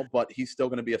 But he's still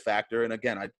going to be a factor. And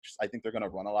again, I think they're going to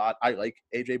run a lot. I like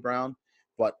AJ Brown,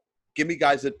 but give me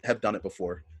guys that have done it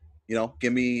before.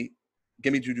 Give me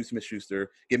Juju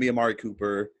Smith-Schuster, give me Amari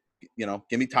Cooper,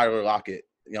 give me Tyler Lockett,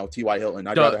 T.Y. Hilton.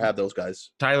 I'd rather have those guys.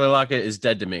 Tyler Lockett is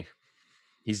dead to me.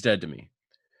 He's dead to me.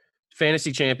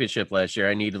 Fantasy championship last year,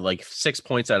 I needed like 6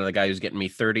 points out of the guy who's getting me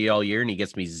 30 all year, and he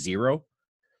gets me 0.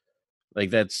 Like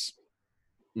that's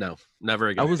no, never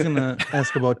again. I was going to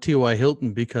ask about T.Y.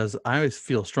 Hilton because I always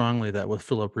feel strongly that with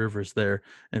Phillip Rivers there,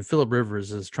 and Phillip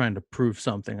Rivers is trying to prove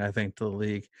something, I think, to the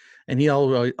league. And he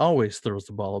always throws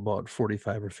the ball about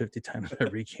 45 or 50 times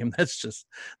every game. That's just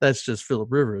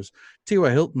Phillip Rivers. T.Y.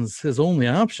 Hilton's his only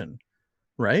option,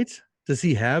 right? Does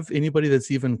he have anybody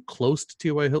that's even close to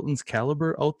T.Y. Hilton's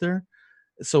caliber out there?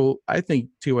 So I think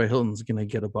T.Y. Hilton's going to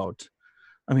get about,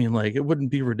 it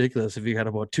wouldn't be ridiculous if he got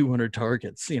about 200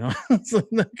 targets, So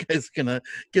that guy's going to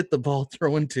get the ball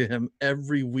thrown to him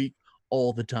every week,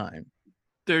 all the time.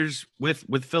 There's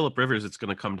with Phillip Rivers, it's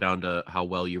going to come down to how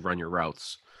well you run your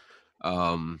routes.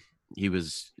 That's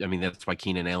why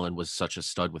Keenan Allen was such a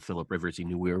stud with Phillip Rivers. He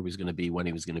knew where he was going to be, when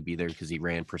he was going to be there, because he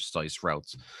ran precise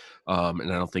routes.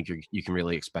 And I don't think you can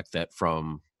really expect that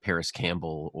from Paris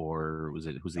Campbell, or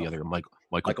who's the other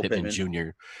Michael Pittman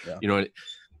Jr.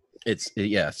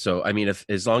 Yeah. So if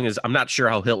as long as I'm not sure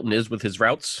how Hilton is with his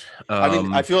routes.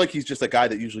 I feel like he's just a guy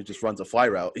that usually just runs a fly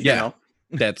route. You know?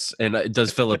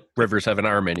 Does Phillip Rivers have an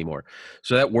arm anymore?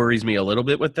 So that worries me a little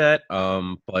bit with that.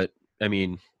 But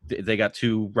they got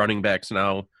 2 running backs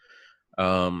now.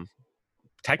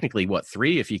 Technically,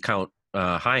 3 if you count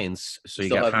Hines. So you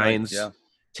got Hines,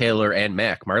 Taylor, and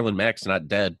Mack. Marlon Mack's not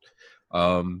dead.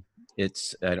 I don't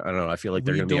know. I feel like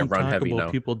they're going to be a run heavy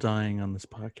now. People dying on this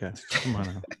podcast. Come on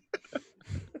now.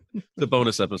 The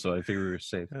bonus episode. I figure we were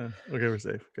safe. Okay, we're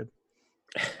safe. Good.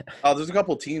 There's a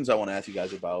couple of teams I want to ask you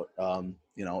guys about.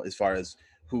 As far as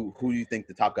who you think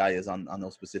the top guy is on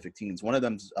those specific teams. One of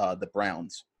them's the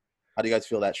Browns. How do you guys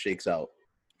feel that shakes out?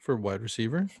 For wide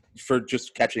receiver? For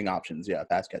just catching options,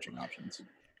 pass catching options.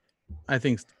 I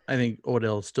think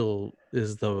Odell still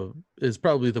is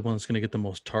probably the one that's going to get the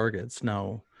most targets.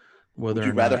 Now, would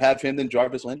you rather have him than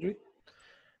Jarvis Landry?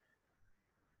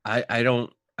 I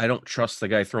don't trust the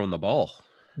guy throwing the ball.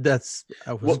 That's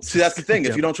the thing.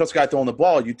 If you don't trust the guy throwing the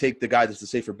ball, you take the guy that's the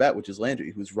safer bet, which is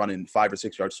Landry, who's running 5 or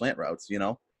 6 yard slant routes.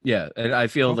 Yeah, and I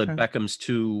feel that Beckham's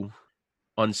too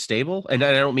unstable, and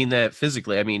I don't mean that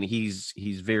physically.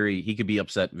 He could be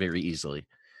upset very easily.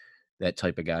 That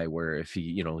type of guy where if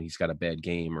he's got a bad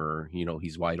game, or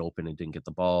he's wide open and didn't get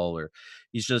the ball, or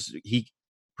he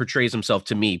portrays himself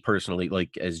to me personally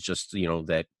like as just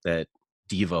that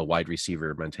diva wide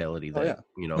receiver mentality that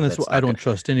and that's why I don't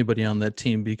trust anybody on that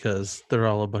team, because they're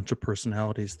all a bunch of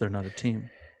personalities. They're not a team.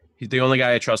 The only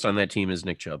guy I trust on that team is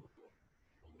Nick Chubb.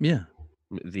 Yeah,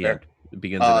 the end. It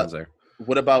begins and ends there.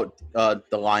 What about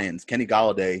the Lions? Kenny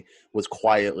Golladay was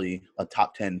quietly a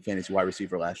top 10 fantasy wide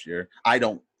receiver last year. I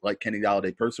don't like Kenny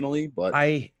Golladay personally, but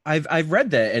I've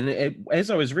read that, and as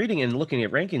I was reading and looking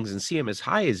at rankings and see him as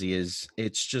high as he is,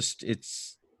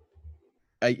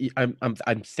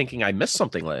 I'm thinking I missed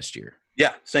something last year.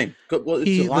 Yeah, same. Well,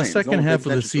 it's the second half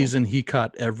of the season, he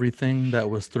caught everything that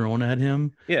was thrown at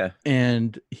him. Yeah.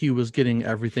 And he was getting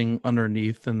everything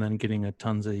underneath and then getting a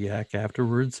tons of yak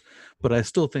afterwards. But I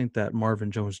still think that Marvin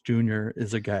Jones Jr.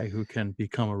 is a guy who can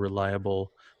become a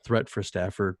reliable threat for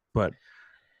Stafford. But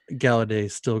Galladay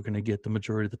is still going to get the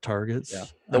majority of the targets. Yeah.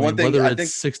 Whether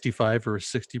it's 65 or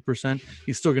 60%,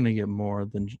 he's still going to get more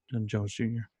than Jones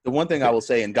Jr. The one thing I will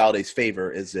say in Galladay's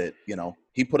favor is that,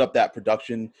 he put up that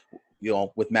production,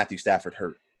 with Matthew Stafford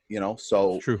hurt,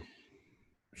 so. True.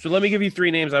 So let me give you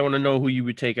 3 names. I want to know who you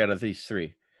would take out of these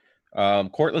 3.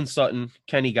 Cortland Sutton,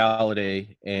 Kenny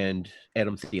Galladay, and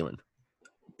Adam Thielen.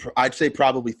 I'd say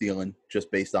probably Thielen, just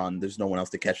based on there's no one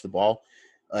else to catch the ball.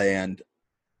 And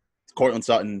Cortland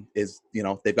Sutton is,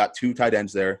 they've got 2 tight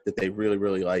ends there that they really,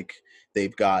 really like. They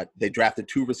drafted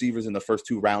 2 receivers in the first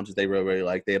 2 rounds that they really, really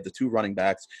like. They have the 2 running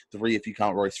backs, 3 if you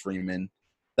count Royce Freeman.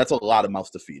 That's a lot of mouths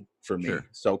to feed for me. Sure.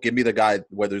 So give me the guy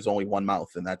where there's only one mouth,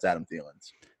 and that's Adam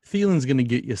Thielen's. Thielen's going to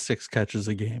get you 6 catches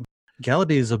a game.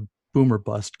 Galladay is a boomer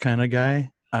bust kind of guy.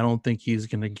 I don't think he's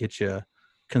going to get you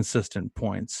consistent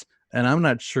points. And I'm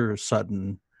not sure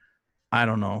Sutton. I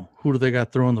don't know. Who do they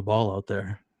got throwing the ball out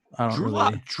there? I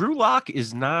don't Drew Lock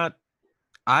is not.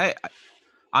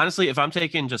 Honestly, if I'm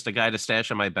taking just a guy to stash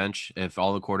on my bench, if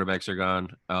all the quarterbacks are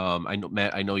gone, I know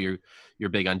Matt, I know you're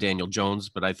big on Daniel Jones,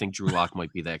 but I think Drew Lock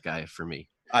might be that guy for me.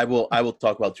 I will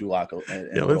talk about Drew Lock in Yeah,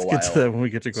 a let's little get while. to that when we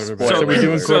get to quarterbacks. Spoiler Are we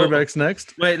doing alert. quarterbacks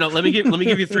next? Wait, no, let me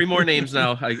give you three more names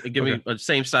now. Give Okay. me a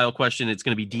same style question. It's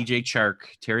going to be DJ Chark,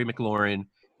 Terry McLaurin,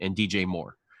 and DJ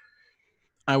Moore.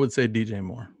 I would say DJ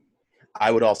Moore.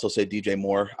 I would also say DJ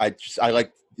Moore.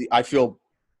 I feel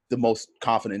the most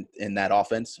confident in that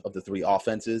offense of the three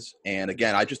offenses. And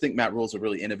again, I just think Matt Rule's a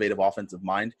really innovative offensive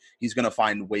mind. He's going to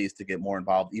find ways to get more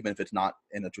involved, even if it's not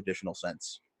in a traditional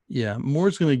sense. Yeah,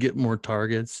 Moore's going to get more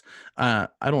targets. I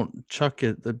don't chuck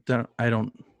it. I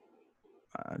don't.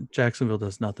 Jacksonville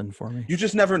does nothing for me. You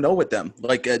just never know with them.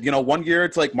 Like, 1 year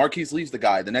it's like Marquise Lee's the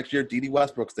guy. The next year, D.D.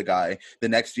 Westbrook's the guy. The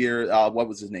next year, what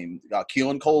was his name?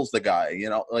 Keelan Cole's the guy.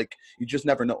 Like, you just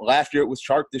never know. Last year it was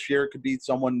Chark. This year it could be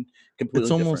someone completely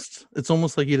different. It's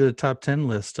almost like you did a top 10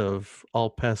 list of all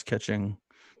pass catching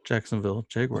Jacksonville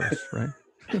Jaguars, right?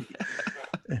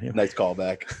 Anyway. Nice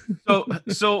callback.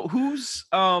 So who's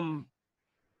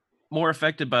more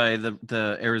affected by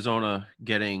the Arizona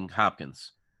getting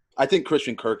Hopkins? I think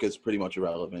Christian Kirk is pretty much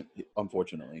irrelevant,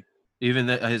 unfortunately. Even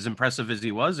as impressive as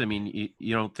he was, I mean,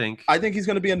 you don't think? I think he's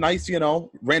going to be a nice,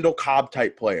 Randall Cobb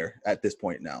type player at this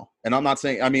point now. And I'm not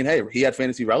saying, hey, he had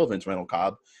fantasy relevance, Randall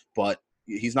Cobb, but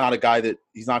he's not a guy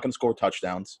he's not going to score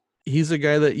touchdowns. He's a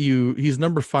guy that he's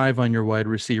number 5 on your wide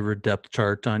receiver depth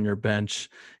chart on your bench.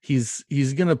 He's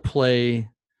going to play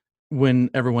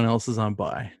when everyone else is on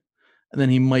bye. And then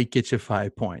he might get you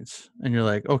 5 points. And you're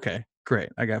like, okay, great.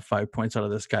 I got 5 points out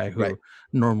of this guy who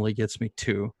normally gets me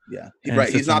 2. Yeah. Right.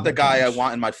 He's not the guy I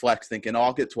want in my flex thinking,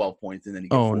 I'll get 12 points and then he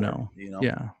gets 4. No.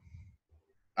 Yeah.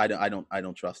 I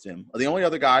don't trust him. The only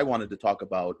other guy I wanted to talk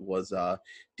about was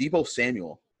Deebo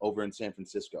Samuel over in San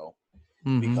Francisco,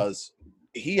 because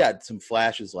he had some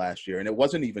flashes last year, and it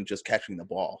wasn't even just catching the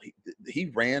ball.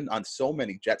 He ran on so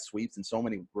many jet sweeps and so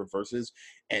many reverses,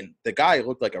 and the guy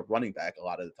looked like a running back a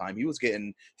lot of the time. He was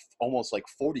getting almost like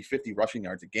 40, 50 rushing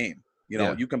yards a game.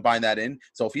 You combine that in.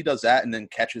 So if he does that and then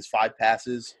catches 5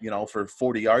 passes, for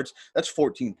 40 yards, that's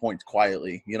 14 points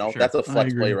quietly. Sure. That's a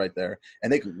flex play right there.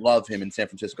 And they love him in San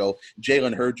Francisco.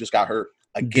 Jalen Hurd just got hurt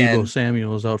again. Deebo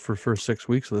Samuel is out for the first 6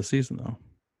 weeks of the season, though.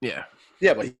 Yeah.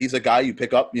 Yeah, but he's a guy you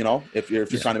pick up, if you're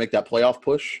trying to make that playoff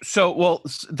push. So,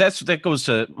 that goes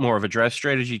to more of a draft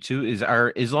strategy too.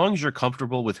 As long as you're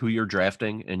comfortable with who you're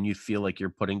drafting and you feel like you're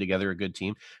putting together a good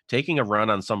team, taking a run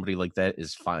on somebody like that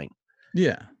is fine.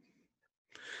 Yeah.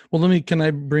 Well, can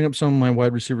I bring up some of my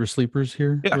wide receiver sleepers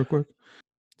here real quick?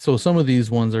 So some of these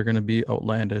ones are going to be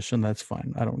outlandish, and that's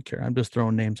fine. I don't care. I'm just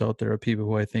throwing names out there of people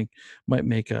who I think might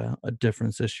make a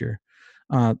difference this year.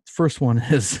 First one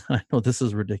is, I know this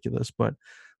is ridiculous, but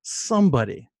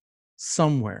somebody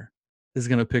somewhere is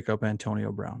going to pick up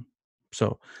Antonio Brown.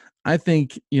 So I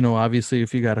think, obviously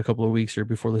if you got a couple of weeks here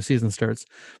before the season starts,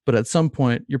 but at some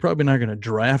point you're probably not going to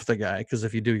draft the guy, because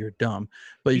if you do, you're dumb,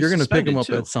 but you're going to pick him up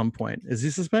at some point. Is he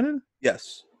suspended?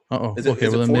 Yes. Okay,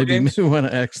 well then maybe we want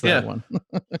to X that one.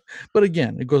 But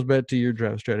again, it goes back to your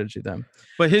draft strategy then.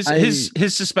 But his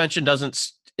suspension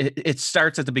doesn't, it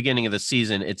starts at the beginning of the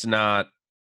season. It's not,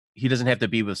 he doesn't have to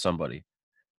be with somebody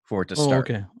for it to start.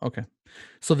 Okay.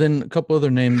 So then a couple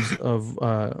other names of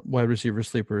wide receiver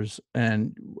sleepers,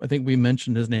 and I think we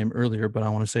mentioned his name earlier, but I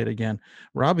want to say it again.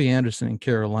 Robbie Anderson in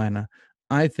Carolina.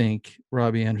 I think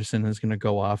Robbie Anderson is going to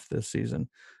go off this season.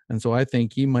 And so I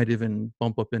think he might even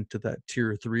bump up into that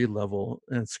tier 3 level.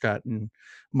 And Scott, in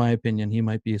my opinion, he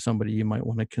might be somebody you might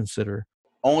want to consider.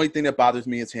 Only thing that bothers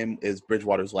me is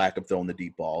Bridgewater's lack of throwing the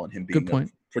deep ball and him being a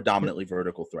predominantly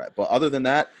vertical threat. But other than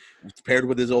that, paired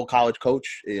with his old college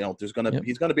coach, he's gonna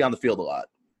be on the field a lot.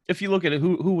 If you look at it,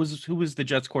 who was the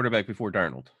Jets quarterback before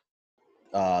Darnold?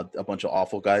 A bunch of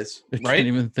awful guys. I can't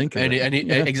even think of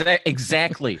it.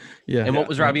 Exactly. Yeah. And what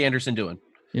was Robbie Anderson doing?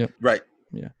 Yeah. Right.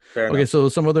 Yeah. Fair okay. enough. So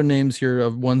some other names here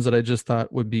of ones that I just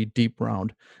thought would be deep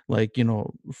round, like,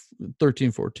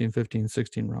 13, 14, 15,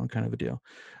 16 round kind of a deal.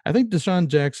 I think Deshaun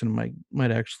Jackson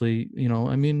might actually,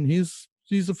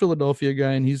 he's a Philadelphia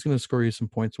guy and he's going to score you some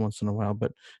points once in a while,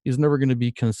 but he's never going to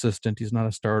be consistent. He's not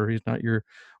a starter. He's not your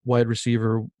wide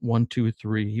receiver 1, 2,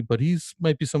 3, but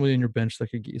might be somebody on your bench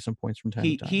that could get you some points from time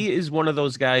to time. He is one of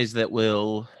those guys that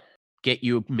will get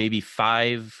you maybe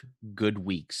 5 good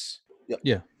weeks. Yep.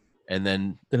 Yeah. And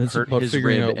then it's hurt about his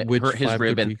figuring rib, out which hurt his 5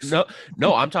 rib, good and weeks.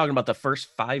 no, I'm talking about the first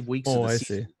 5 weeks. Oh, of the I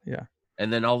season. see. Yeah.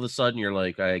 And then all of a sudden you're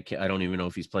like, I don't even know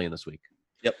if he's playing this week.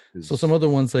 Yep. So some other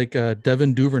ones like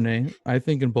Devin Duvernay, I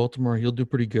think in Baltimore he'll do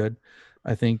pretty good.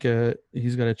 I think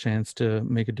he's got a chance to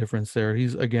make a difference there.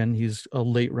 He's a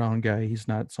late round guy. He's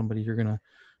not somebody you're gonna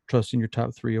trusting your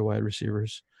top 3 wide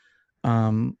receivers.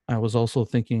 I was also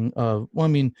thinking of,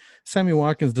 Sammy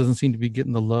Watkins doesn't seem to be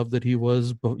getting the love that he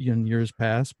was in years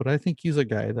past, but I think he's a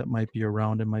guy that might be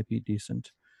around and might be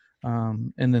decent.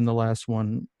 And then the last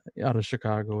one out of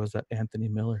Chicago is that Anthony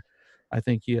Miller. I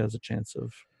think he has a chance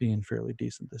of being fairly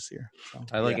decent this year. So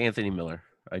I like Anthony Miller.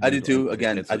 I do too. Like,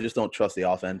 Again, I just don't trust the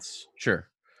offense. Sure.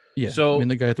 Yeah. So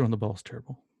the guy throwing the ball is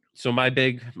terrible. So my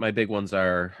big ones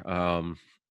are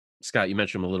Scott, you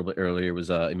mentioned him a little bit earlier, was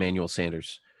Emmanuel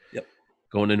Sanders. Yep.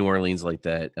 Going to New Orleans like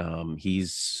that.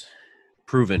 He's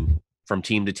proven from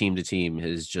team to team to team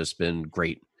has just been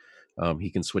great. He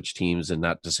can switch teams and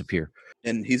not disappear.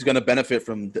 And he's going to benefit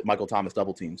from Michael Thomas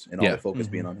double teams and all the focus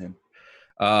being on him.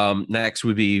 Next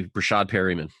would be Rashad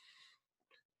Perryman.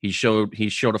 He showed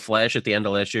a flash at the end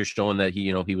of last year, showing that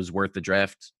he was worth the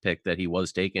draft pick that he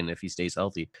was taken if he stays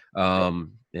healthy.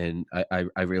 And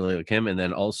I really like him. And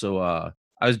then also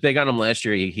I was big on him last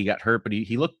year. He got hurt, but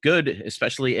he looked good,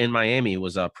 especially in Miami.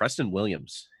 Was Preston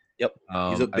Williams. Yep,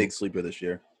 he's a big sleeper this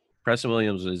year. Preston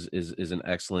Williams is an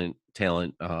excellent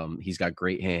talent. He's got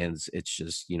great hands. It's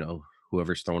just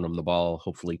whoever's throwing him the ball,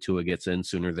 hopefully Tua gets in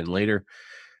sooner than later.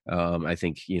 I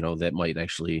think that might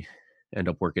actually end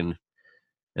up working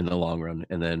in the long run.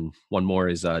 And then one more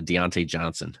is Deontay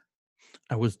Johnson.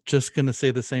 I was just going to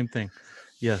say the same thing.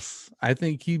 Yes. I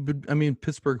think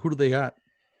Pittsburgh, who do they got?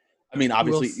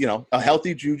 Obviously, a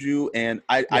healthy Juju, and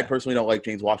I personally don't like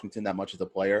James Washington that much as a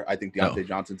player. I think Deontay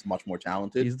Johnson's much more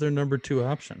talented. He's their number 2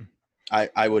 option.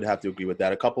 I would have to agree with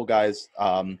that. A couple guys,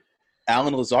 Alan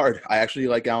Lazard. I actually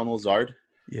like Alan Lazard.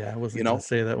 Yeah, I wasn't going to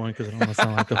say that one because I don't want to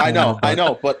sound like the I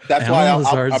know, but that's why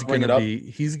I'll bring it up.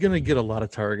 He's going to get a lot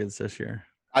of targets this year.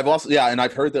 I've also and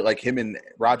I've heard that like him and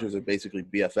Rodgers are basically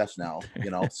BFFs now,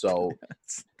 so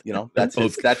that's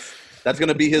going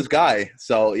to be his guy.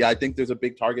 So I think there's a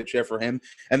big target share for him.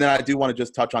 And then I do want to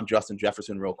just touch on Justin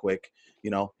Jefferson real quick,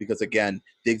 because again,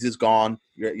 Diggs is gone.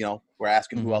 We're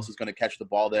asking who else is going to catch the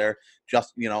ball there.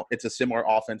 It's a similar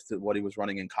offense to what he was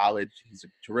running in college. He's a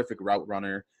terrific route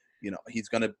runner. He's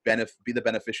going to be the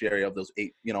beneficiary of those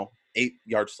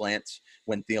 8-yard slants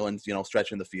when Thielen's,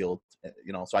 stretching the field.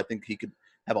 So I think he could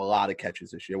have a lot of catches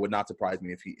this year. Would not surprise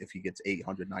me if he gets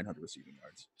 800, 900 receiving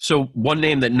yards. So one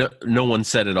name that no one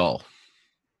said at all,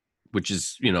 which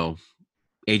is,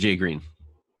 AJ Green.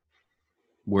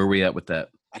 Where are we at with that?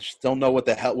 I just don't know where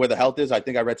the health is. I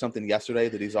think I read something yesterday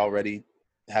that he's already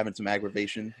having some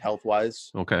aggravation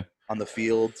health-wise. Okay. On the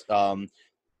field.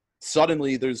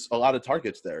 Suddenly there's a lot of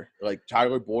targets there. Like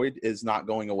Tyler Boyd is not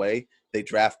going away. They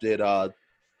drafted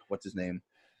what's his name?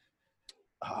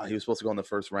 He was supposed to go in the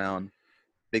first round.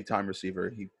 Big time receiver.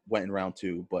 He went in round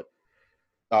 2, but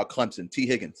Clemson, T.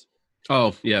 Higgins.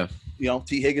 Oh, yeah.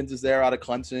 T. Higgins is there out of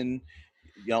Clemson.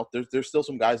 There's still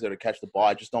some guys there to catch the ball.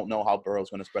 I just don't know how Burrow's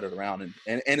going to spread it around.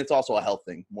 And it's also a health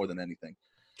thing more than anything.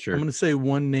 Sure. I'm going to say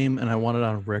one name, and I want it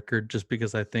on record just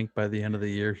because I think by the end of the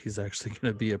year, he's actually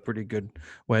going to be a pretty good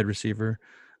wide receiver.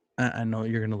 I know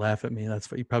you're going to laugh at me.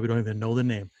 That's why you probably don't even know the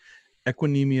name.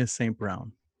 Equinemius St.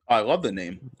 Brown. I love the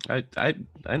name. I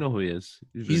know who he is.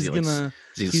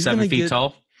 He's 7 feet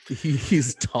tall.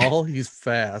 He's tall. He's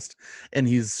fast, and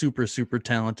he's super, super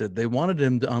talented. They wanted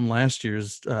him on last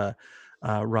year's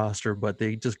roster, but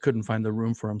they just couldn't find the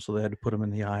room for him, so they had to put him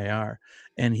in the IR.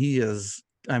 And he is.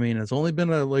 It's only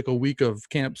been a week of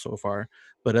camp so far,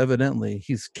 but evidently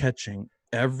he's catching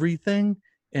everything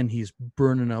and he's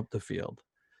burning up the field.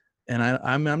 And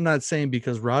I'm not saying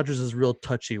because Rodgers is real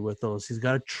touchy with those. He's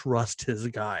got to trust his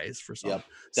guys for some. Yep.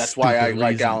 That's why I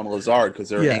like Alan Lazard, because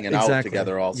they're hanging out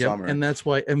together all summer. And that's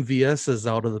why MVS is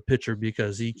out of the picture,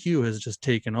 because EQ has just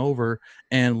taken over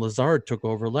and Lazard took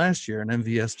over last year, and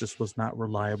MVS just was not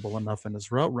reliable enough in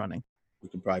his route running. We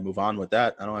can probably move on with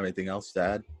that. I don't have anything else to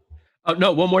add. Oh,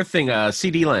 no, one more thing.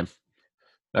 CD Lamb.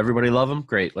 Everybody love him?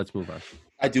 Great. Let's move on.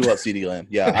 I do love CD Lamb.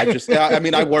 Yeah,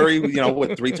 I worry,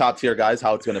 with 3 top-tier guys,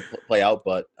 how it's going to play out.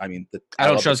 But, I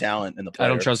don't trust the talent in the player. I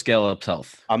don't trust Gallup's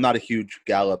health. I'm not a huge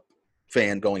Gallup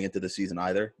fan going into the season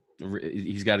either.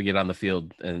 He's got to get on the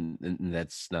field, and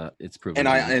that's not – it's proven.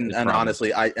 And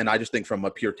honestly, I just think from a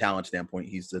pure talent standpoint,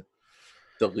 he's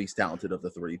the least talented of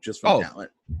the 3, just from talent.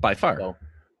 By far. So,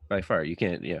 by far. You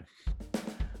can't – yeah.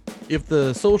 If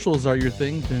the socials are your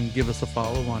thing, then give us a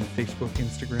follow on Facebook,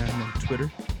 Instagram, and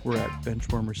Twitter. We're at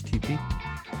Benchwarmers TP.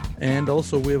 And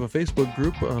also, we have a Facebook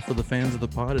group for the fans of the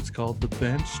pod. It's called The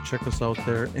Bench. Check us out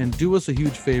there. And do us a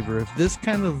huge favor. If this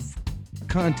kind of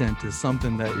content is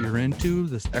something that you're into,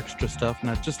 this extra stuff,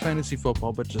 not just fantasy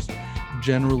football, but just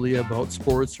generally about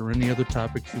sports or any other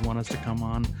topics you want us to come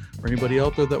on, or anybody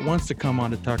out there that wants to come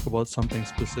on to talk about something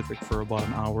specific for about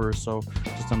an hour or so,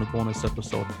 just on a bonus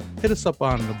episode, hit us up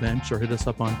on the bench or hit us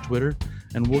up on Twitter,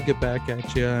 and we'll get back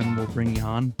at you and we'll bring you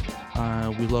on.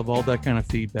 We love all that kind of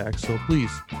feedback. So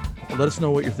please let us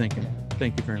know what you're thinking.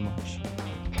 Thank you very much.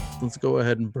 Let's go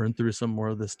ahead and burn through some more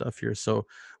of this stuff here. So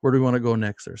where do we want to go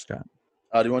next there, Scott?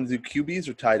 Do you want to do QBs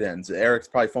or tight ends? Eric's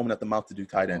probably foaming at the mouth to do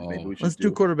tight ends. Maybe we should Let's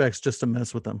do quarterbacks just to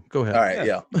mess with them. Go ahead. All right,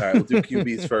 yeah. All right, we'll do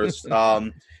QBs first.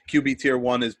 QB tier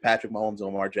 1 is Patrick Mahomes and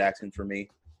Lamar Jackson for me.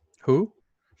 Who?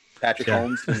 Patrick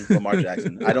Mahomes and Lamar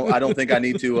Jackson. I don't think I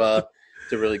need to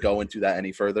really go into that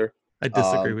any further. I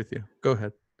disagree with you. Go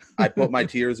ahead. I put my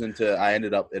tiers into. It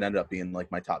ended up being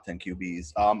like my top 10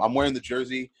 QBs. I'm wearing the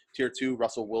jersey tier 2,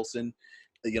 Russell Wilson.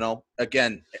 You know,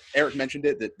 again, Eric mentioned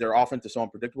it that their offense is so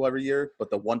unpredictable every year.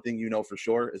 But the one thing you know for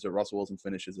sure is that Russell Wilson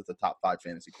finishes as a top 5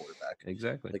 fantasy quarterback.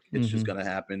 Exactly. Like it's just going to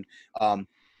happen.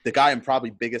 The guy I'm probably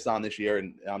biggest on this year,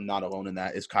 and I'm not alone in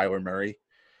that, is Kyler Murray.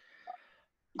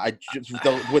 I just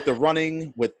with the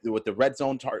running, with the red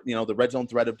zone, the red zone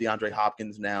threat of DeAndre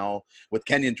Hopkins now, with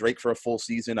Kenyon Drake for a full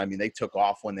season. I mean, they took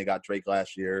off when they got Drake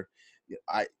last year.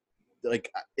 I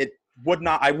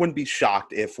wouldn't be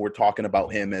shocked if we're talking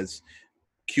about him as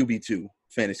QB2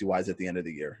 fantasy wise at the end of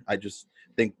the year. I just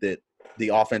think that the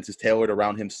offense is tailored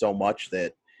around him so much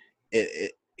that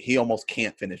he almost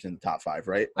can't finish in the top 5,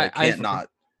 right?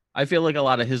 I feel like a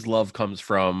lot of his love comes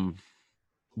from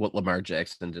what Lamar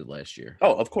Jackson did last year.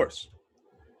 Oh, of course.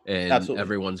 And Absolutely.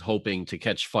 Everyone's hoping to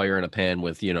catch fire in a pan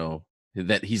with,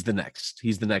 that he's the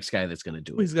next guy that's going to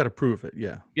do it. He's got to prove it.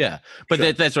 Yeah. Yeah. But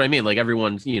Sure. that's what I mean. Like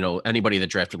everyone's, anybody that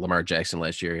drafted Lamar Jackson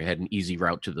last year had an easy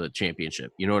route to the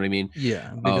championship. You know what I mean?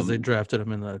 Yeah. Because they drafted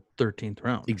him in the 13th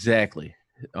round. Exactly.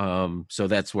 So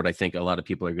that's what I think a lot of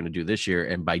people are going to do this year.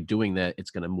 And by doing that,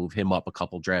 it's going to move him up a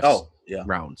couple drafts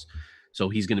rounds. So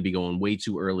he's going to be going way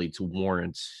too early to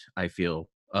warrant, I feel,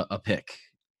 a pick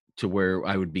to where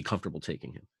I would be comfortable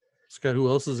taking him. Scott, who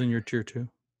else is in your tier 2?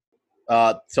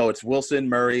 So it's Wilson,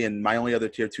 Murray, and my only other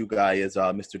tier 2 guy is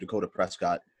Mr. Dakota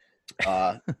Prescott.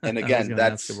 And again,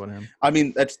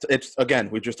 it's again,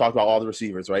 we just talked about all the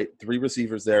receivers, right? 3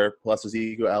 receivers there, plus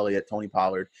Ezekiel Elliott, Tony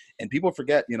Pollard. And people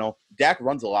forget, Dak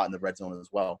runs a lot in the red zone as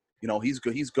well. He's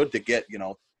good to get,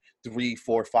 3,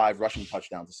 4, 5 rushing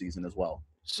touchdowns a season as well.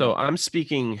 So I'm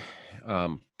speaking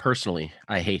personally.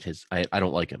 I hate I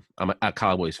don't like him. I'm a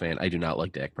Cowboys fan. I do not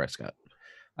like Dak Prescott.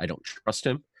 I don't trust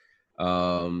him.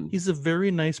 He's a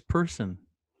very nice person.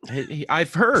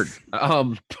 I've heard.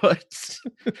 But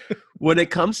when it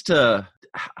comes to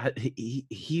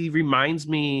he reminds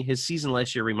me, his season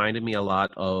last year reminded me a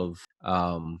lot of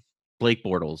Blake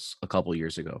Bortles a couple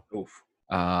years ago. Oof.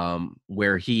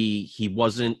 Where he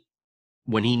wasn't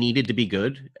when he needed to be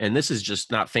good, and this is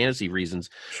just not fantasy reasons,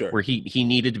 sure. Where he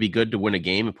needed to be good to win a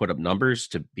game and put up numbers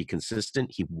to be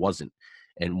consistent, he wasn't.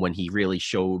 And when he really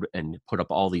showed and put up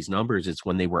all these numbers, it's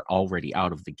when they were already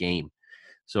out of the game.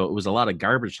 So it was a lot of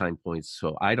garbage time points.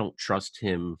 So I don't trust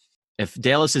him. If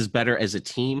Dallas is better as a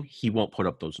team, he won't put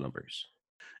up those numbers.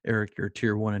 Eric, your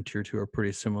tier 1 and tier 2 are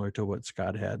pretty similar to what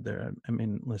Scott had there. I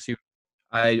mean, unless you...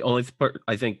 I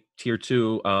think tier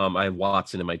 2, I have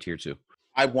Watson in my tier 2.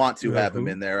 I want to have him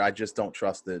in there. I just don't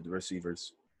trust the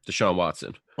receivers. Deshaun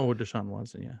Watson. Oh, Deshaun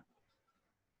Watson, yeah.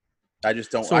 I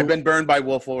just don't. I've been burned by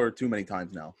Will Fuller too many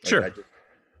times now. Sure.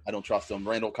 I don't trust him.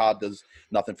 Randall Cobb does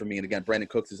nothing for me. And again, Brandon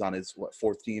Cooks is on his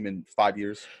 4th team in 5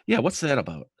 years. Yeah, what's that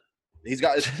about? He's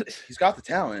got the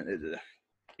talent.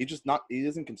 He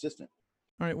isn't consistent.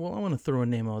 All right, well, I want to throw a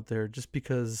name out there just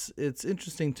because it's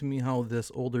interesting to me how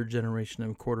this older generation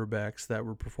of quarterbacks that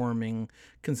were performing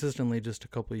consistently just a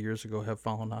couple of years ago have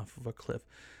fallen off of a cliff.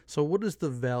 So what is the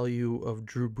value of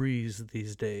Drew Brees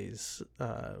these days?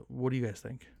 What do you guys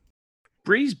think?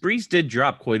 Brees did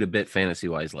drop quite a bit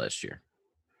fantasy-wise last year.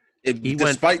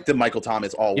 Despite the Michael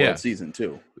Thomas all-world season,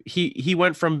 too. He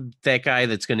went from that guy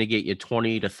that's going to get you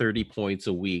 20 to 30 points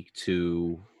a week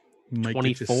to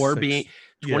 24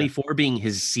 being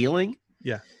his ceiling.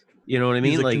 Yeah. You know what I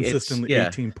mean? He's a consistently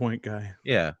 18-point guy.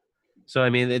 Yeah. So,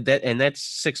 I mean, that's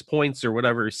 6 points or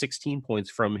whatever, 16 points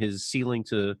from his ceiling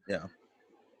to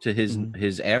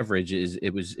his average.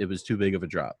 It was too big of a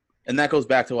drop. And that goes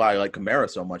back to why I like Kamara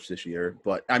so much this year.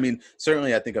 But, I mean,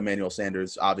 certainly I think Emmanuel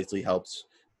Sanders obviously helps,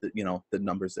 the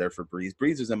numbers there for Brees.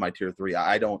 Brees is in my tier 3.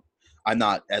 I'm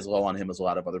not as low on him as a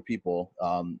lot of other people,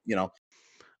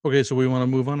 Okay, so we want to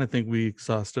move on. I think we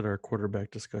exhausted our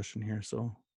quarterback discussion here.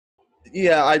 So,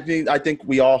 yeah, I think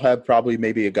we all have probably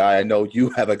maybe a guy. I know you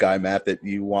have a guy, Matt, that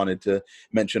you wanted to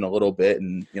mention a little bit,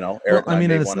 and Eric. Well, I mean,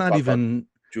 it's not even.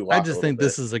 Drew I Lock a just little think bit.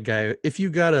 this is a guy, if you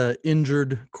got a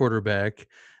injured quarterback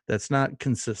that's not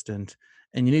consistent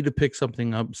and you need to pick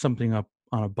something up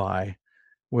on a bye,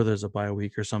 where there's a bye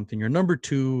week or something, your number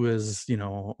two is,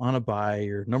 on a bye,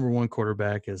 your number one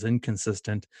quarterback is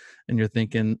inconsistent, and you're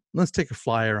thinking, let's take a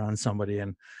flyer on somebody.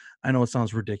 And I know it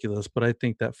sounds ridiculous, but I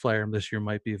think that flyer this year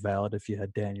might be valid if you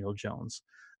had Daniel Jones.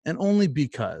 And only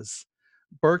because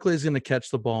Barkley's going to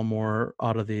catch the ball more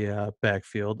out of the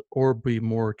backfield or be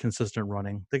more consistent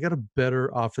running. They got a better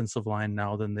offensive line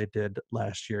now than they did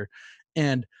last year.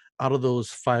 And out of those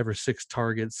 5 or 6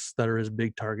 targets that are his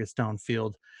big targets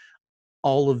downfield,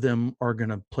 all of them are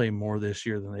going to play more this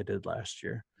year than they did last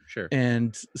year. Sure.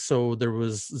 And so there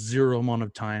was zero amount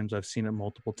of times, I've seen it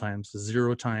multiple times,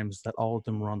 0 times that all of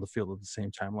them were on the field at the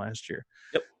same time last year.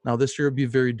 Yep. Now this year will be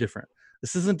very different.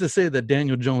 This isn't to say that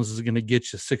Daniel Jones is going to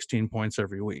get you 16 points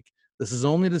every week. This is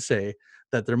only to say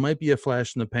that there might be a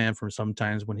flash in the pan from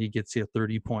sometimes when he gets you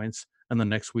 30 points and the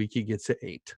next week he gets you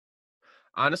 8.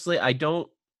 Honestly, I don't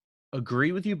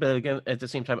agree with you, but again, at the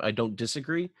same time, I don't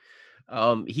disagree. He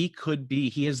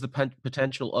has the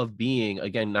potential of being,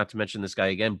 again, not to mention this guy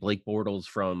again, Blake Bortles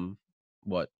from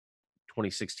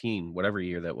 2016, whatever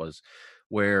year that was,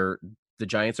 where the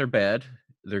Giants are bad.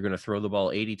 They're going to throw the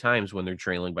ball 80 times when they're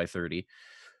trailing by 30.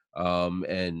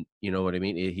 And you know what I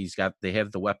mean? They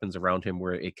have the weapons around him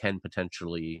where it can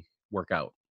potentially work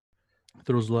out.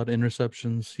 Throws a lot of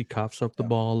interceptions. He coughs up the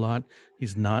ball a lot.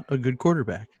 He's not a good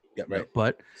quarterback. Yeah, right.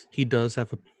 But he does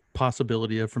have a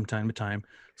possibility of, from time to time,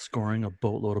 scoring a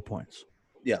boatload of points.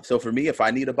 Yeah. So for me, if I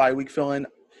need a bye week fill-in,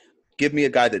 give me a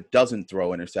guy that doesn't throw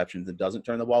interceptions and doesn't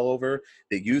turn the ball over,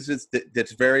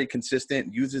 that's very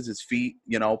consistent, uses his feet.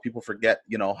 People forget,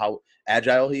 how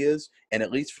agile he is. And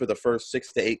at least for the first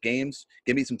 6 to 8 games,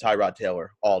 give me some Tyrod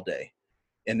Taylor all day.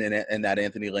 And then in that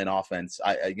Anthony Lynn offense,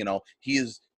 he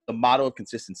is the model of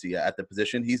consistency at the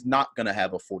position. He's not going to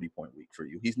have a 40-point week for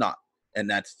you. He's not. And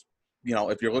that's,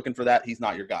 if you're looking for that, he's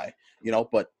not your guy,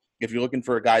 but if you're looking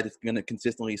for a guy that's going to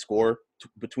consistently score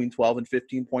between 12 and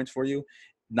 15 points for you,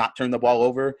 not turn the ball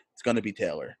over, it's going to be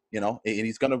Taylor, and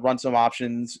he's going to run some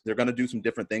options. They're going to do some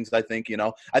different things, I think.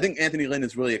 I think Anthony Lynn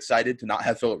is really excited to not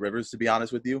have Phillip Rivers, to be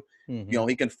honest with you. Mm-hmm.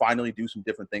 He can finally do some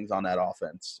different things on that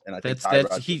offense. And I think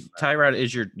Tyrod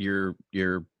is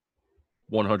your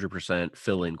 100%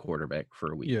 fill-in quarterback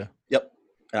for a week. Yeah. Yep.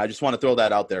 And I just want to throw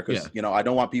that out there because, I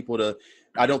don't want people to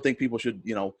 – I don't think people should,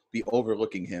 be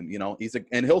overlooking him.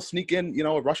 And he'll sneak in,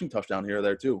 a rushing touchdown here or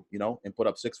there too, and put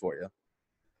up 6 for you.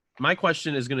 My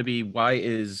question is going to be, why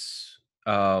is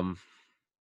Ben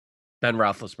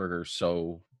Roethlisberger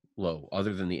so low,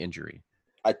 other than the injury?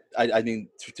 I mean,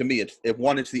 to me, it's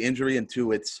the injury, and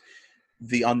 2, it's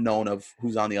the unknown of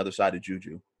who's on the other side of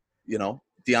Juju.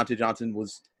 Deontay Johnson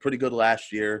was pretty good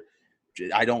last year.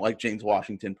 I don't like James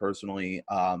Washington personally.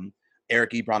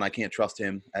 Eric Ebron, I can't trust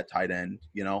him at tight end.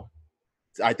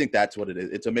 I think that's what it is.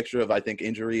 It's a mixture of, I think,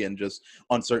 injury and just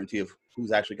uncertainty of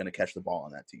who's actually going to catch the ball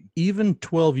on that team. Even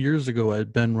 12 years ago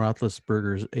at Ben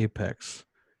Roethlisberger's apex,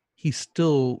 he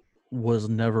still was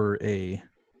never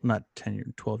not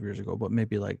 12 years ago, but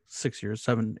maybe like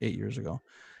 7, 8 years ago.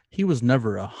 He was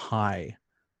never a high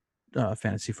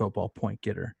fantasy football point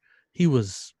getter. He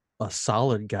was a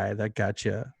solid guy that got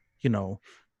you,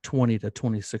 20 to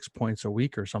 26 points a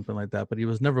week or something like that. But he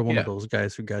was never one of those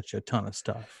guys who got you a ton of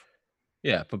stuff.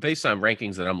 Yeah, but based on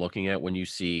rankings that I'm looking at, when you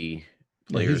see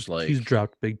players he's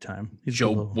dropped big time.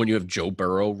 When you have Joe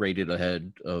Burrow rated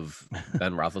ahead of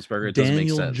Ben Roethlisberger, it doesn't make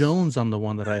sense. Daniel Jones on the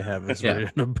one that I have is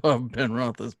rated above Ben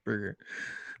Roethlisberger.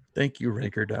 Thank you,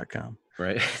 Raker.com.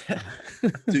 Right.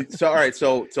 All right.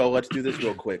 So let's do this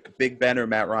real quick. Big Ben or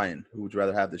Matt Ryan? Who would you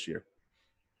rather have this year?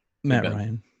 Matt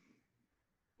Ryan.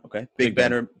 Okay. Big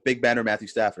Ben or Matthew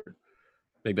Stafford?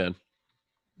 Big Ben.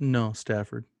 No,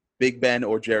 Stafford. Big Ben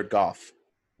or Jared Goff?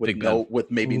 With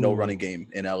maybe no running game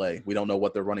in LA. We don't know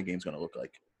what their running game is going to look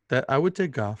like. That I would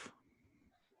take Goff.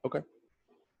 Okay.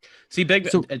 See,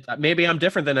 maybe I'm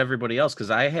different than everybody else because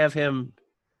I have him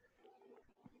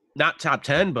not top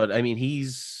 10, but I mean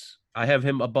I have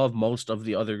him above most of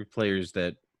the other players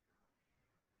that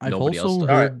I've also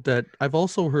heard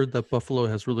that Buffalo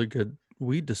has really good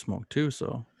weed to smoke too.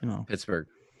 So Pittsburgh.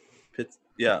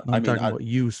 Yeah, I'm talking about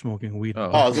you smoking weed.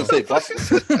 Oh, I was gonna say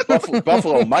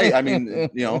Buffalo might. I mean,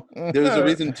 there's a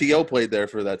reason T.O. played there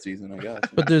for that season, I guess.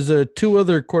 But there's 2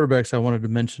 other quarterbacks I wanted to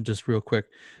mention just real quick.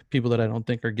 People that I don't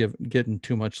think are getting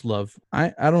too much love.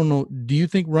 I don't know. Do you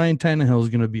think Ryan Tannehill is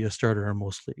going to be a starter in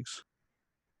most leagues?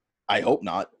 I hope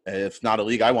not. If not a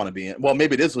league I want to be in. Well,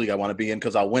 maybe it is a league I want to be in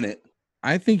because I'll win it.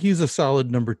 I think he's a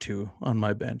solid number 2 on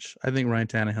my bench. I think Ryan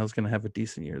Tannehill's going to have a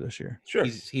decent year this year. Sure.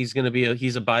 He's going to be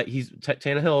Tannehill at He's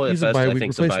a best. bye I week think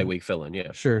is a bye replacement. week fill-in.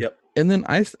 Yeah. Sure. Yep. And then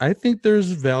I think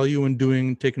there's value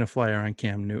in taking a flyer on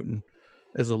Cam Newton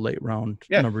as a late round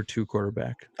number 2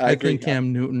 quarterback. I agree. think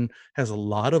Cam Newton has a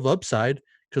lot of upside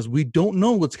because we don't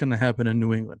know what's going to happen in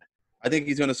New England. I think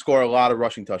he's going to score a lot of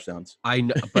rushing touchdowns. I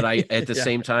know, but at the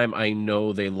same time, I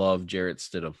know they love Jarrett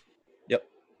Stidham. Yep.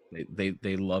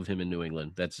 They love him in New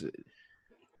England. That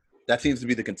seems to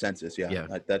be the consensus. Yeah.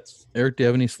 That's Eric. Do you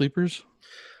have any sleepers?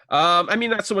 I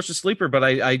mean, not so much a sleeper, but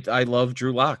I love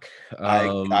Drew Lock.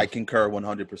 I concur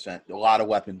 100%. A lot of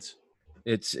weapons.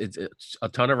 It's a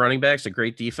ton of running backs, a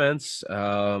great defense.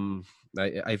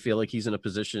 I feel like he's in a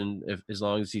position, as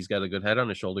long as he's got a good head on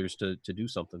his shoulders, to do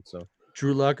something. So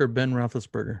Drew Lock or Ben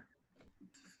Roethlisberger?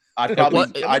 I'd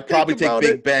probably take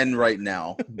Big Ben right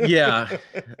now. Yeah.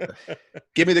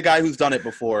 Give me the guy who's done it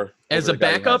before. As a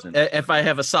backup, if I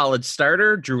have a solid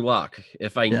starter, Drew Lock.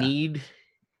 If I need,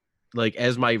 like,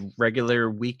 as my regular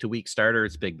week-to-week starter,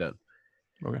 it's Big Ben.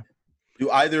 Okay. Do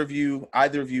either of you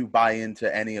buy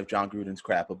into any of John Gruden's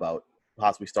crap about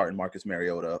possibly starting Marcus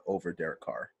Mariota over Derek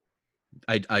Carr?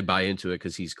 I buy into it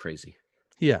because he's crazy.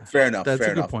 Yeah. Fair enough. That's fair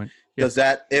a enough. good point. Does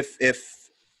that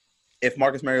if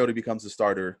Marcus Mariota becomes the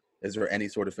starter, is there any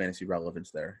sort of fantasy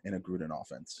relevance there in a Gruden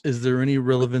offense? Is there any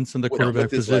relevance in the quarterback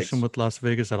position legs? with Las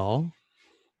Vegas at all?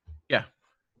 Yeah.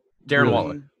 Darren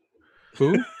Waller.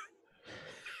 Who?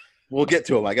 We'll get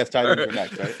to him. I guess tight ends are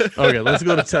next, right? Okay, let's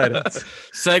go to tight ends.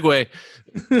 Segue.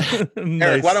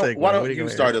 Eric, why don't you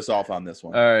start us off on this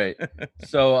one? All right.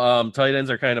 So tight ends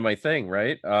are kind of my thing,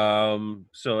 right?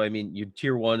 So I mean, your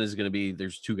tier 1 is going to be,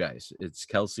 there's 2 guys. It's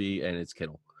Kelsey and it's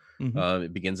Kittle. Mm-hmm.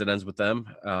 It begins and ends with them.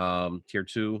 Tier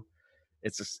 2,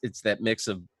 it's that mix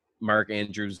of Mark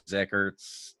Andrews, Zach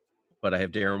Ertz, but I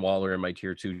have Darren Waller in my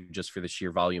tier 2 just for the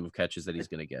sheer volume of catches that he's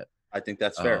going to get. I think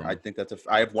that's fair. I think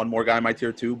I have one more guy in my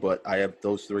tier 2, but I have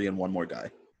those 3 and one more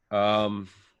guy.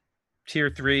 Tier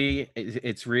 3,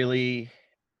 it's really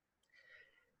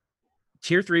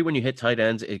tier 3. When you hit tight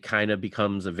ends, it kind of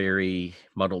becomes a very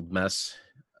muddled mess.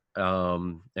 I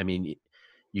mean,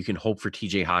 you can hope for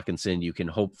TJ Hawkinson, you can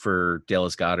hope for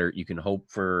Dallas Goedert, you can hope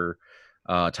for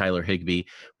Tyler Higbee,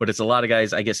 but it's a lot of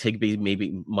guys. I guess Higbee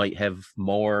might have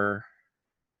more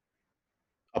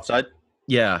upside.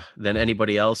 Yeah, than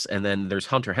anybody else. And then there's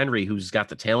Hunter Henry, who's got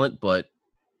the talent, but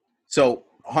so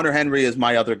Hunter Henry is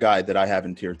my other guy that I have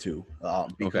in tier 2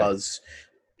 because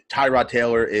Tyrod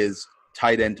Taylor is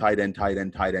tight end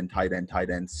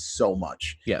so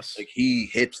much. Yes. Like he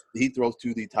throws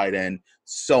to the tight end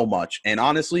so much. And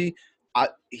honestly,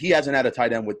 he hasn't had a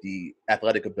tight end with the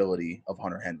athletic ability of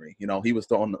Hunter Henry. You know, he was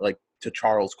throwing like to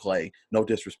Charles Clay, no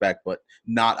disrespect, but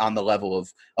not on the level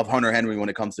of Hunter Henry when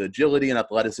it comes to agility and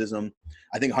athleticism.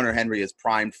 I think Hunter Henry is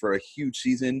primed for a huge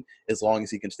season as long as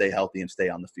he can stay healthy and stay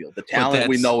on the field. The talent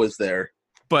we know is there.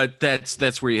 But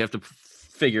that's where you have to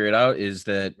figure it out, is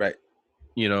that, right?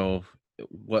 You know,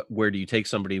 where do you take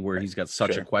somebody where he's got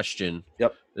such a question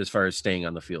as far as staying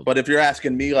on the field? But if you're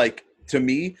asking me, like, to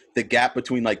me, the gap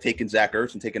between like taking Zach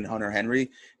Ertz and taking Hunter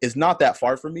Henry is not that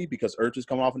far from me, because Ertz is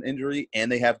coming off an injury and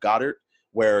they have Goddard,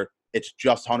 where it's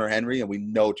just Hunter Henry, and we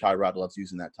know Tyrod loves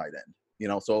using that tight end. You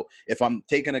know, so if I'm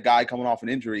taking a guy coming off an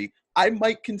injury, I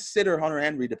might consider Hunter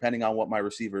Henry depending on what my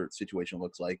receiver situation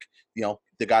looks like. You know,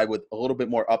 the guy with a little bit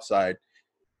more upside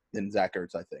than Zach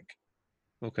Ertz, I think.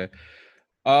 Okay.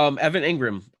 Evan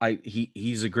Ingram,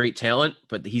 he's a great talent,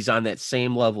 but he's on that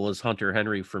same level as Hunter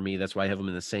Henry for me. That's why I have him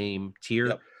in the same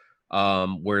tier.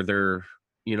 Where they're,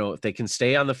 you know, if they can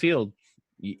stay on the field,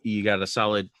 you got a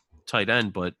solid tight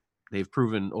end, but they've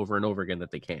proven over and over again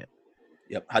that they can't.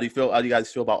 Yep. How do you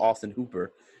guys feel about Austin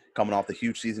Hooper coming off the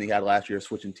huge season he had last year,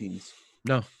 switching teams?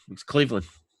 No, it's Cleveland.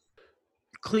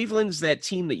 Cleveland's that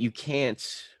team that you can't,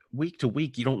 week to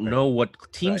week, you don't know what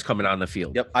team's coming on the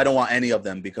field. Yep. I don't want any of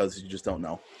them because you just don't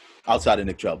know. Outside of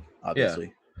Nick Chubb,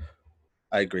 obviously. Yeah.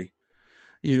 I agree.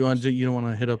 You don't want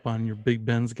to hit up on your Big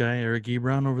Ben's guy, Eric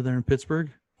Ebron, over there in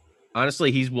Pittsburgh?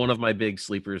 Honestly, he's one of my big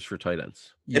sleepers for tight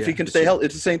ends. If he can stay healthy,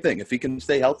 it's the same thing. If he can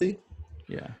stay healthy.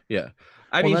 Yeah. Yeah.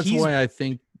 I mean, that's why I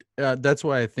think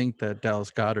that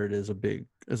Dallas Goedert is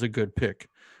a good pick,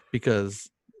 because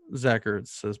Zach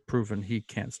Ertz has proven he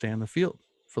can't stay on the field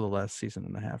for the last season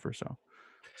and a half or so.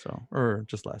 Or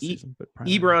just last season. But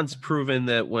Ebron's proven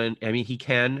that he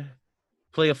can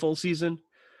play a full season.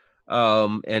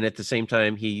 And at the same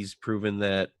time, he's proven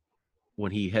that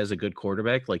when he has a good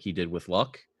quarterback, like he did with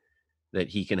Luck, that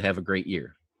he can have a great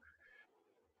year.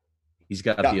 He's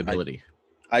got the ability.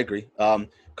 I agree.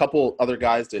 Couple other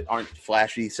guys that aren't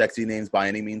flashy, sexy names by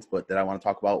any means, but that I want to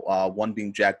talk about. One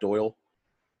being Jack Doyle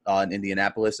in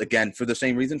Indianapolis. Again, for the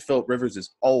same reason, Phillip Rivers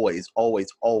is always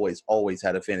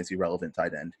had a fantasy relevant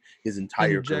tight end his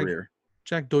entire career.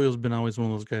 Jack Doyle's been always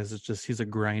one of those guys. It's just he's a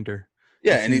grinder.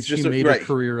 Yeah, and he's just he made a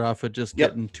career off of just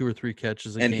getting 2 or 3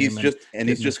 catches a game. He's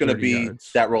just going to be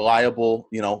that reliable,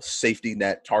 safety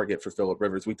net target for Phillip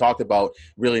Rivers. We talked about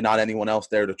really not anyone else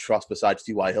there to trust besides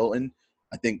T.Y. Hilton.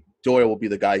 I think Doyle will be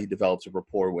the guy he develops a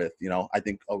rapport with. I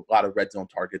think a lot of red zone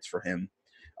targets for him.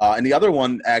 And the other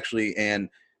one actually, and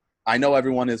I know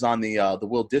everyone is on the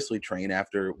Will Dissly train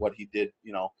after what he did,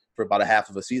 for about a half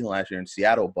of a season last year in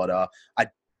Seattle. But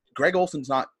Greg Olson's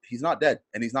he's not dead,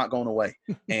 and he's not going away.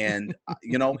 And,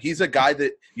 he's a guy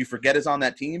that you forget is on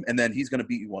that team, and then he's going to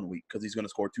beat you one week because he's going to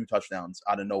score 2 touchdowns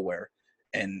out of nowhere.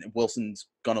 And Wilson's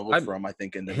going to look for him, I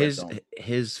think, in the red zone.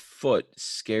 His foot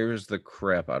scares the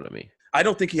crap out of me. I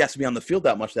don't think he has to be on the field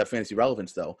that much, that fantasy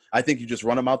relevance, though. I think you just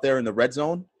run him out there in the red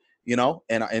zone,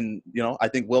 and I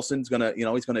think Wilson's going to,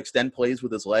 he's going to extend plays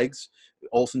with his legs.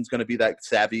 Olson's going to be that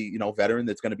savvy, veteran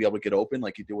that's going to be able to get open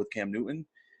like he did with Cam Newton.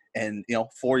 And,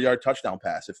 4-yard touchdown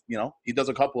pass. If, he does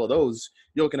a couple of those,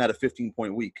 you're looking at a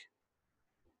 15-point week.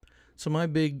 So my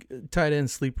big tight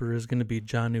end sleeper is going to be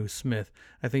Jonnu Smith.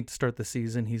 I think to start the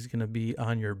season, he's going to be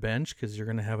on your bench because you're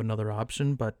going to have another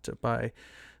option. But by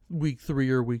week 3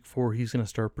 or week 4, he's going to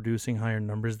start producing higher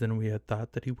numbers than we had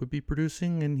thought that he would be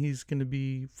producing. And he's going to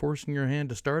be forcing your hand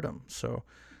to start him. So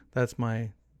that's my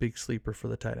big sleeper for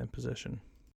the tight end position.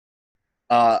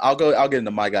 I'll get into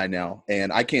my guy now,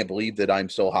 and I can't believe that I'm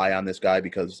so high on this guy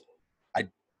because I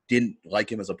didn't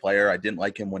like him as a player. I didn't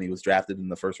like him when he was drafted in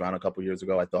the first round a couple years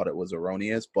ago. I thought it was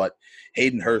erroneous, but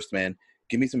Hayden Hurst, man,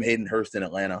 give me some Hayden Hurst in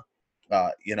Atlanta.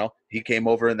 He came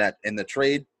over in the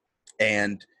trade,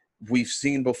 and we've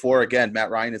seen before. Again,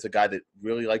 Matt Ryan is a guy that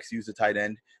really likes to use the tight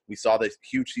end. We saw this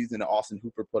huge season that Austin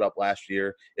Hooper put up last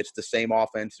year. It's the same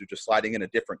offense. You're just sliding in a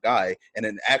different guy,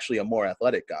 and actually a more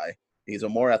athletic guy. He's a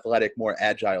more athletic, more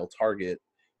agile target,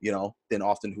 than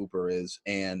Austin Hooper is.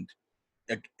 And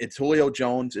it's Julio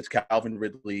Jones, it's Calvin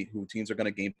Ridley, who teams are going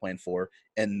to game plan for.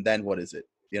 And then what is it?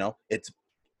 It's,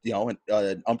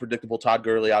 an unpredictable Todd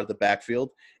Gurley out of the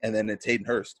backfield. And then it's Hayden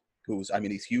Hurst,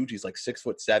 he's huge. He's like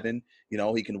 6'7".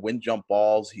 He can win jump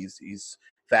balls. He's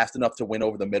fast enough to win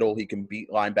over the middle. He can beat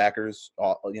linebackers.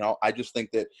 I just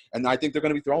think that, and I think they're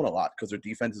going to be throwing a lot because their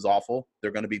defense is awful.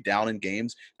 They're going to be down in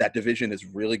games. That division is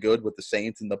really good with the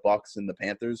Saints and the Bucks and the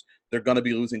Panthers. They're going to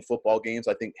be losing football games.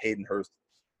 I think Hayden Hurst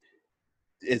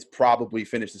is probably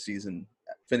finishes the season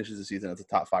as a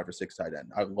top 5 or 6 tight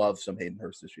end. I love some Hayden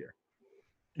Hurst this year.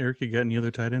 Eric, you got any other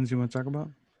tight ends you want to talk about?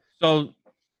 So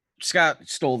Scott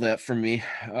stole that from me.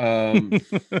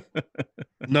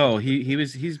 No,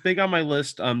 he's big on my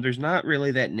list. There's not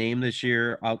really that name this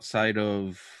year outside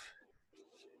of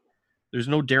there's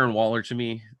no Darren Waller to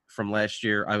me from last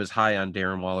year. I was high on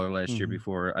Darren Waller last year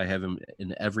before. I have him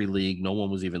in every league. No one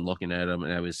was even looking at him,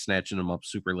 and I was snatching him up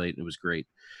super late, and it was great.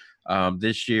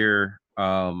 This year,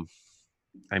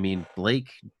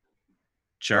 Blake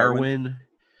Jarwin.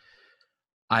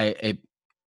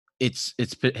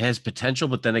 It has potential,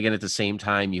 but then again, at the same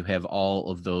time, you have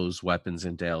all of those weapons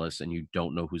in Dallas, and you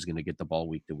don't know who's going to get the ball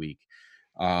week to week.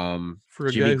 For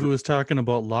a guy who was talking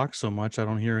about Locke so much, I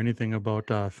don't hear anything about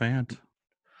Fant.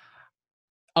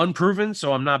 Unproven,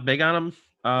 so I'm not big on him.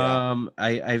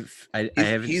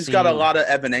 He's got a lot of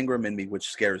Evan Engram in me, which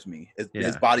scares me.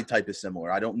 His body type is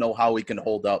similar. I don't know how he can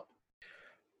hold up.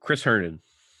 Chris Herndon.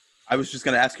 I was just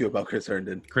going to ask you about Chris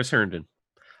Herndon.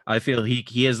 I feel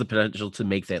he has the potential to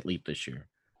make that leap this year.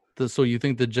 So you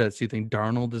think the Jets, you think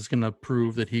Darnold is going to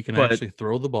prove that he can actually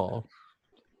throw the ball?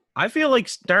 I feel like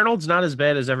Darnold's not as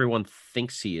bad as everyone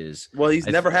thinks he is. Well, he's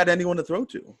never had anyone to throw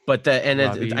to. But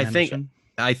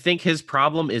I think his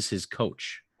problem is his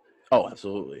coach. Oh,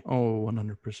 absolutely. Oh,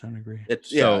 100% agree.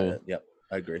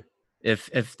 I agree.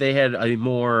 If they had a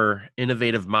more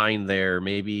innovative mind there,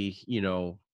 maybe,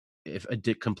 if a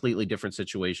completely different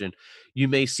situation, you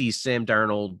may see Sam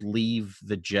Darnold leave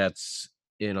the Jets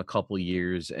in a couple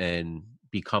years and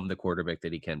become the quarterback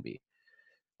that he can be.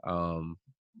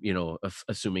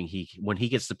 Assuming when he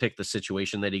gets to pick the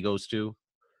situation that he goes to.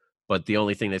 But the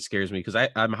only thing that scares me, because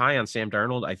I'm high on Sam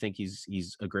Darnold, I think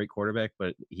he's a great quarterback,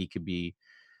 but he could be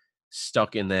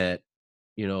stuck in that,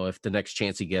 if the next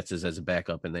chance he gets is as a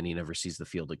backup and then he never sees the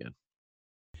field again.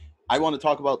 I want to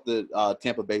talk about the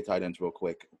Tampa Bay tight ends real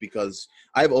quick because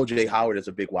I have O.J. Howard as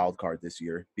a big wild card this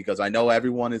year because I know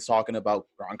everyone is talking about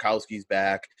Gronkowski's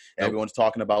back. Nope. Everyone's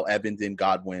talking about Evans and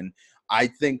Godwin. I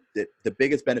think that the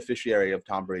biggest beneficiary of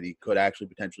Tom Brady could actually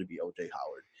potentially be O.J.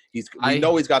 Howard. We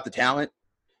know he's got the talent.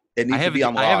 It needs to be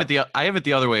unlocked. I have it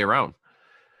the other way around.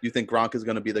 You think Gronk is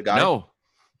going to be the guy? No.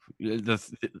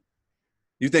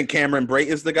 You think Cameron Brate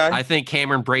is the guy? I think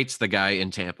Cameron Brate's the guy in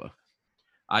Tampa.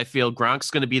 I feel Gronk's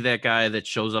going to be that guy that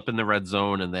shows up in the red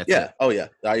zone, and that's it. Oh yeah.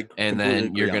 I And completely then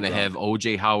agree you're on going to Gronk. have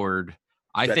OJ Howard.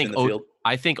 Stretching the field.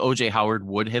 I think OJ Howard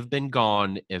would have been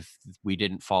gone if we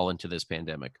didn't fall into this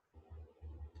pandemic.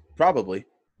 Probably.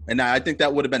 And I think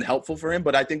that would have been helpful for him.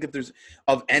 But I think if there's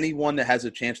of anyone that has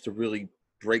a chance to really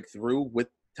break through with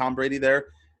Tom Brady there,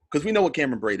 because we know what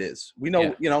Cameron Brate is. We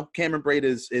know, Cameron Brate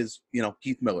is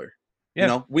Keith Miller.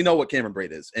 Yeah. We know what Cameron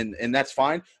Brate is, and that's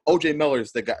fine. OJ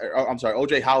Miller's the guy. I'm sorry,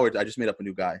 OJ Howard. I just made up a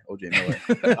new guy, OJ Miller.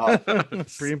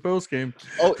 Pre and post game.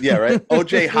 Oh yeah, right.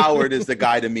 OJ Howard is the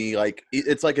guy to me. Like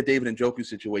it's like a David Njoku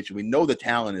situation. We know the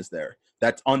talent is there.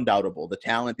 That's undoubtable. The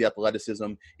talent, the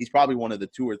athleticism. He's probably one of the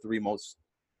 2 or 3 most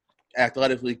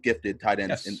athletically gifted tight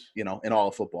ends in all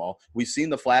of football. We've seen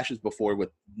the flashes before with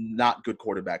not good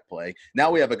quarterback play.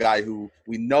 Now we have a guy who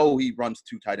we know he runs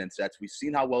 2 tight end sets. We've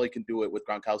seen how well he can do it with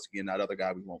Gronkowski and that other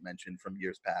guy we won't mention from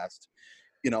years past.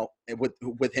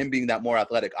 With him being that more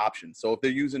athletic option. So if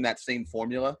they're using that same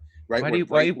formula, right?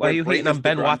 Why are you hating on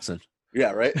Ben Watson?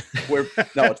 Yeah, right.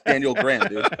 It's Daniel Graham,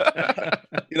 dude.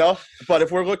 But if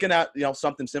we're looking at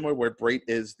something similar where Brate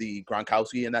is the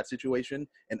Gronkowski in that situation,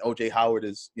 and OJ Howard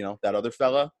is that other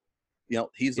fella,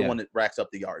 he's the one that racks up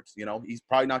the yards. He's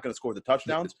probably not going to score the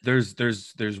touchdowns.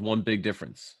 There's one big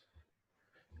difference.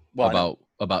 Well,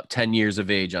 about 10 years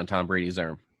of age on Tom Brady's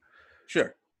arm.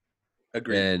 Sure,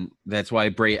 agreed. And that's why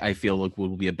Brate, I feel like,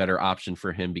 will be a better option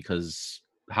for him because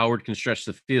Howard can stretch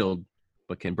the field,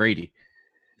 but can Brady?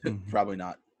 Probably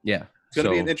not. Yeah. It's going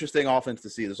to be an interesting offense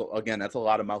to see. That's a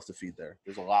lot of mouths to feed there.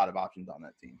 There's a lot of options on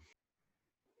that team.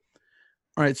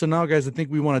 All right. So now, guys, I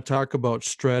think we want to talk about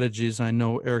strategies. I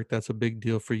know, Eric, that's a big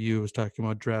deal for you, is talking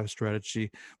about draft strategy.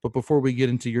 But before we get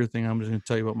into your thing, I'm just going to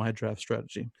tell you about my draft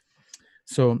strategy.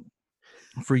 So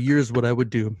for years, what I would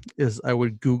do is I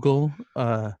would Google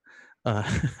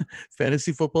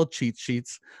fantasy football cheat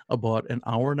sheets about an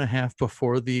hour and a half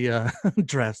before the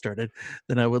draft started.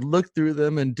 Then I would look through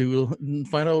them and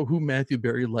find out who Matthew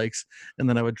Berry likes, and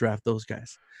then I would draft those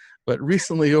guys. But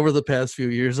recently, over the past few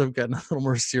years, I've gotten a little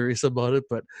more serious about it,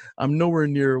 but I'm nowhere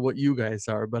near what you guys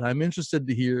are. But I'm interested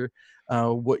to hear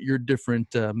what your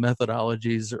different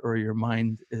methodologies or your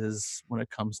mind is when it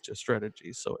comes to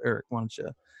strategy. So Eric, why don't you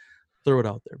throw it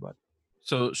out there, bud?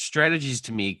 So strategies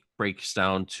to me breaks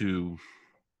down to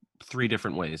 3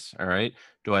 different ways. All right.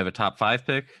 Do I have a top 5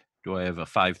 pick? Do I have a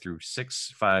 5 through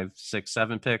 6, 5, 6,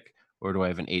 7 pick? Or do I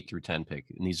have an 8 through 10 pick?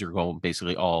 And these are going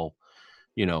basically all,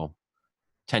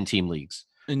 10-team leagues.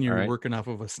 And you're working off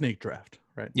of a snake draft,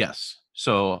 right? Yes.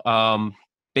 So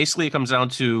basically it comes down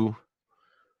to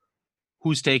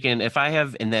who's taken. If I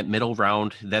have in that middle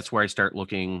round, that's where I start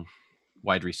looking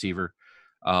wide receiver.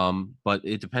 But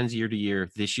it depends year to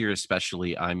year. This year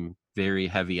especially, I'm very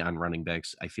heavy on running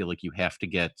backs. I feel like you have to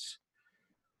get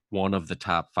one of the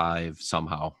top 5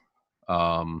 somehow.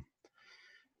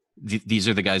 These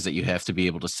are the guys that you have to be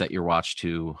able to set your watch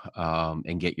to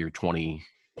and get your 20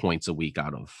 points a week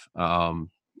out of.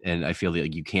 And I feel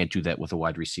like you can't do that with a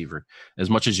wide receiver as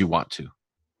much as you want to.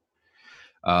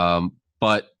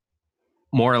 But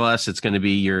more or less, it's going to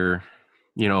be your,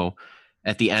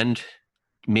 at the end,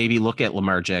 maybe look at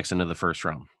Lamar Jackson in the first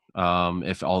round.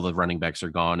 If all the running backs are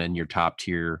gone and your top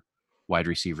tier wide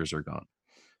receivers are gone.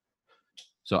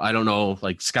 So I don't know,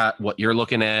 like Scott, what you're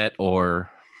looking at, or.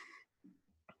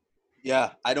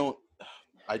 Yeah, I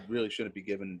really shouldn't be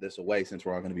giving this away since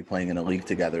we're all going to be playing in a league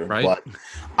together. Right? But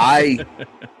I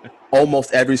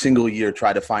almost every single year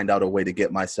try to find out a way to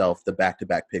get myself the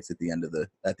back-to-back picks at the end of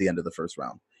the first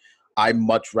round. I'd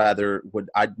much rather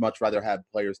have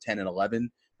players 10 and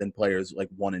 11 than players like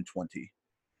 1 and 20.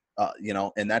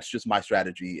 And that's just my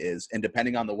strategy is, and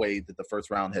depending on the way that the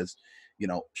first round has,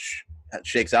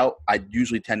 shakes out, I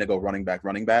usually tend to go running back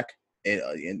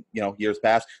in years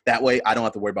past. That way I don't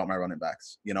have to worry about my running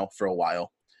backs, for a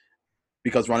while,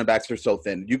 because running backs are so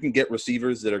thin. You can get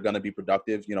receivers that are going to be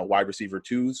productive, wide receiver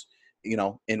 2s,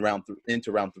 into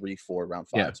round 3, 4, round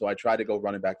 5. Yeah. So I try to go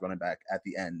running back at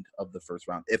the end of the first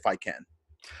round if I can.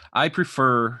 I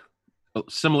prefer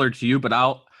similar to you, but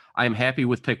I'm happy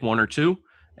with pick 1 or 2,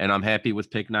 and I'm happy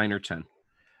with pick 9 or 10.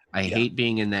 I hate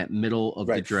being in that middle of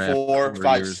the draft. 4,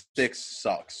 5, 6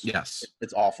 sucks. Yes.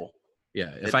 It's awful.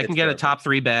 Yeah. If I can get a top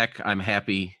 3 back, I'm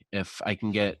happy. If I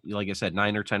can get, like I said,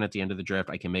 9 or 10 at the end of the draft,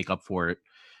 I can make up for it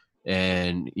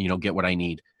and, get what I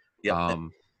need. Yeah.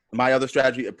 My other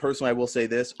strategy, personally, I will say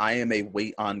this. I am a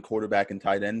wait on quarterback and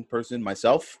tight end person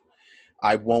myself.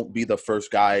 I won't be the first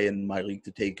guy in my league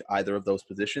to take either of those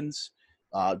positions,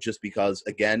 just because,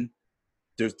 again,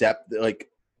 there's depth. Like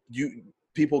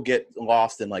people get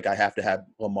lost in like, I have to have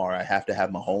Lamar, I have to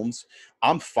have Mahomes.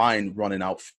 I'm fine running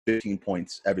out 15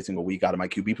 points every single week out of my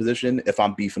QB position if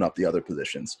I'm beefing up the other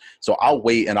positions. So I'll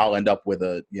wait and I'll end up with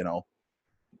a,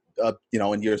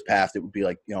 in years past, it would be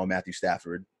like, a Matthew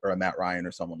Stafford or a Matt Ryan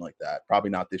or someone like that. Probably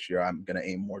not this year. I'm going to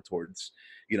aim more towards,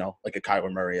 like a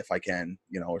Kyler Murray if I can,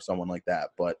 or someone like that.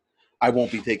 But I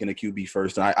won't be taking a QB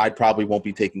first. And I probably won't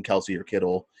be taking Kelsey or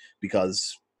Kittle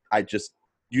because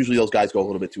usually those guys go a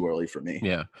little bit too early for me.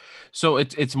 Yeah. So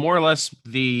it's more or less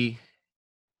the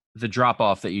drop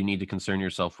off that you need to concern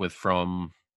yourself with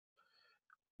from,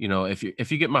 if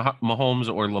you get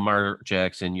Mahomes or Lamar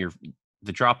Jackson,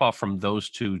 the drop off from those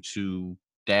two to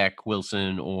Dak,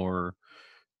 Wilson, or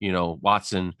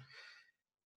Watson.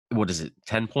 What is it?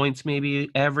 10 points maybe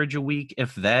average a week,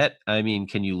 if that. I mean,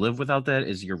 can you live without that?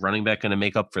 Is your running back going to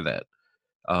make up for that?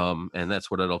 And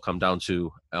that's what it'll come down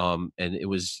to. And it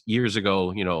was years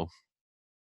ago,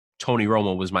 Tony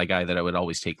Romo was my guy that I would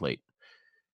always take late.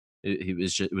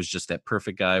 It was just that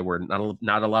perfect guy where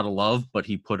not a lot of love, but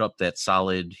he put up that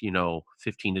solid,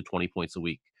 15 to 20 points a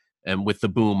week, and with the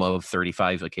boom of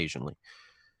 35 occasionally.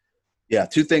 Yeah,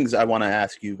 two things I want to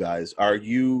ask you guys.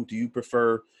 Do you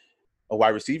prefer a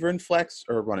wide receiver in flex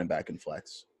or a running back in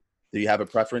flex? Do you have a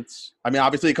preference? I mean,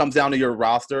 obviously it comes down to your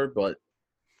roster, but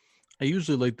I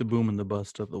usually like the boom and the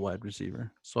bust of the wide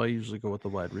receiver. So I usually go with the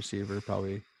wide receiver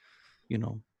probably,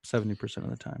 70% of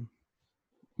the time.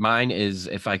 Mine is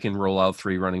if I can roll out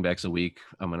 3 running backs a week,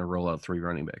 I'm going to roll out 3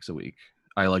 running backs a week.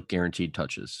 I like guaranteed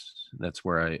touches. That's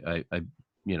where I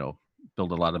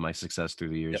build a lot of my success through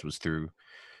the years was through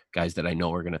guys that I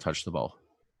know are going to touch the ball.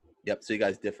 Yep. So you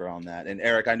guys differ on that. And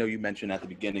Eric, I know you mentioned at the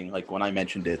beginning, like when I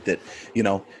mentioned it, that,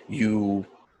 you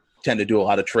tend to do a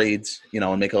lot of trades,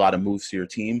 and make a lot of moves to your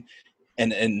team.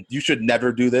 And you should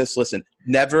never do this. Listen,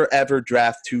 never, ever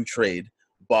draft to trade.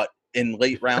 But in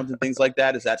late rounds and things like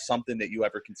that, is that something that you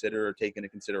ever consider or take into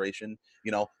consideration?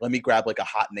 Let me grab like a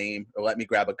hot name, or let me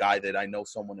grab a guy that I know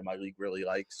someone in my league really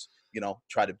likes,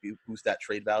 try to boost that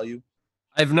trade value.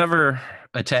 I've never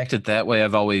attacked it that way.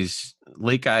 I've always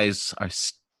late guys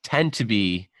tend to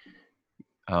be,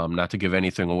 not to give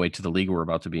anything away to the league we're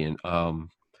about to be in.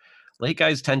 Late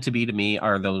guys tend to be, to me,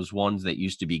 are those ones that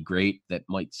used to be great that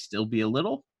might still be a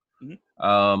little.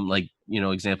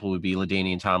 Mm-hmm. Example would be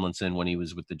LaDainian Tomlinson when he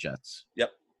was with the Jets.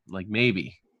 Yep. Like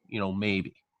maybe.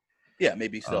 Yeah,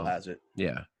 maybe he still has it.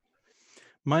 Yeah.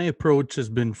 My approach has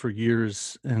been for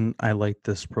years, and I like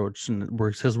this approach, and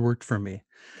has worked for me,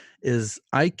 is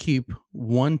I keep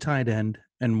 1 tight end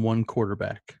and 1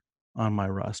 quarterback on my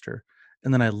roster.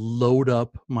 And then I load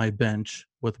up my bench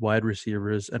with wide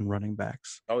receivers and running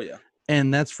backs. Oh, yeah.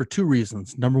 And that's for 2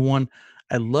 reasons. Number 1,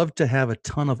 I love to have a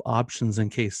ton of options in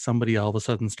case somebody all of a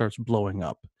sudden starts blowing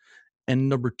up. And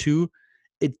number 2,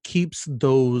 it keeps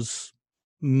those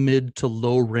mid to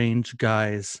low range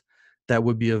guys that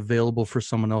would be available for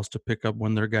someone else to pick up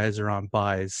when their guys are on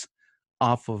buys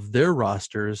off of their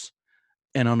rosters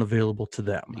and unavailable to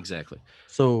them. Exactly.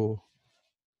 So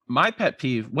my pet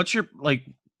peeve, what's your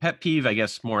pet peeve, I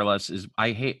guess, more or less, is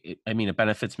I hate it. I mean, it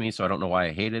benefits me, so I don't know why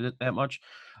I hated it that much.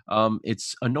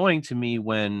 It's annoying to me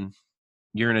when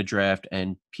you're in a draft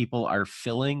and people are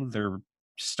filling their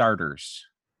starters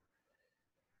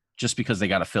just because they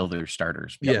got to fill their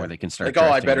starters before they can start. Like,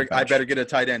 I better get a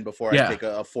tight end before I take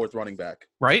a 4th running back.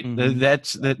 Right. Mm-hmm.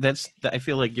 That's. I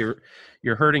feel like you're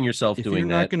hurting yourself if doing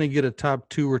that. You're not going to get a top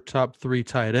 2 or top 3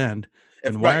 tight end.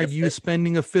 And why are you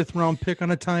spending a 5th round pick on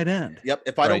a tight end? Yep.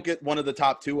 If I don't get one of the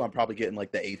top 2, I'm probably getting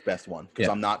like the 8th best one because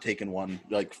I'm not taking one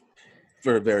like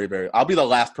for very, very. I'll be the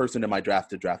last person in my draft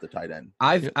to draft a tight end.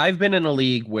 I've been in a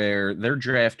league where they're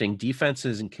drafting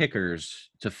defenses and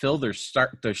kickers to fill their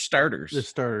starters. The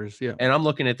starters, yeah. And I'm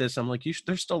looking at this. I'm like,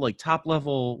 there's still like top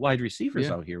level wide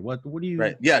receivers out here. What do you?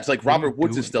 Right. Yeah. It's like Robert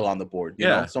Woods is still on the board. You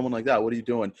know, someone like that. What are you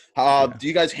doing? Do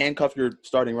you guys handcuff your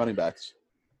starting running backs?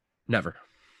 Never.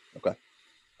 Okay.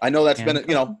 I know that's been,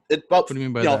 what do you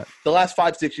mean by that? The last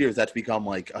 5-6 years, that's become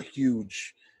like a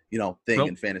huge, thing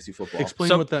in fantasy football.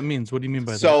 Explain what that means. What do you mean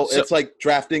by that? So it's like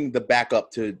drafting the backup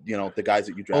to, the guys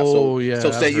that you draft. Oh, yeah. So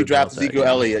say you draft Ezekiel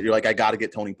Elliott, you're like, I got to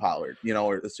get Tony Pollard,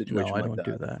 or a situation no, like that. I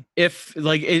don't do that. If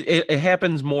it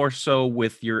happens more so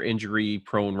with your injury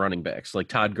prone running backs, like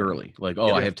Todd Gurley,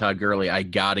 I have Todd Gurley. I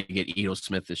got to get Ito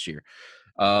Smith this year.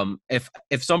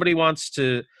 If somebody wants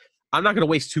to, I'm not going to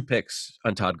waste 2 picks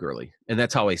on Todd Gurley, and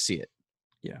that's how I see it.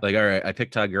 Yeah. All right, I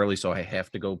picked Todd Gurley, so I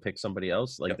have to go pick somebody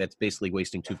else. That's basically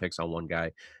wasting 2 picks on one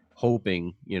guy,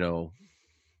 hoping, the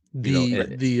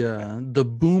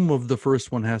boom of the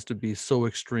first one has to be so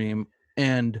extreme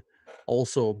and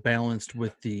also balanced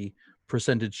with the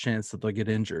percentage chance that they'll get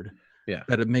injured. Yeah.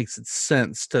 that it makes it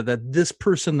sense to that this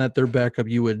person that their backup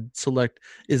you would select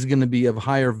is going to be of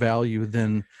higher value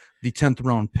than the 10th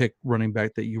round pick running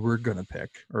back that you were going to pick,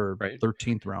 or Right.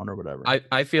 13th round or whatever.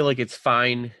 I feel like it's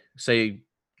fine. Say,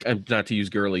 not to use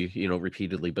Gurley,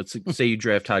 repeatedly, but say you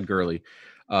draft Todd Gurley.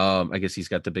 I guess he's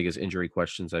got the biggest injury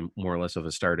questions. I'm more or less of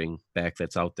a starting back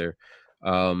that's out there.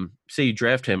 Say you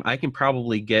draft him, I can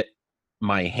probably get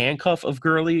my handcuff of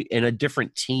Gurley in a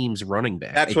different team's running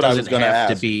back. That's it what I was doesn't going to have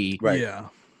ask. to be Right. Yeah.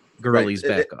 Gurley's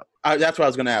Right. backup. That's what I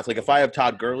was going to ask. Like, if I have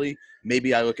Todd Gurley,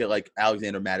 maybe I look at like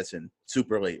Alexander Madison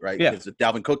super late, right? Yeah. Because if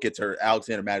Dalvin Cook gets hurt,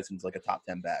 Alexander Madison's like a top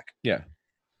 10 back. Yeah.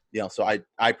 So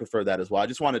I prefer that as well. I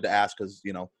just wanted to ask because,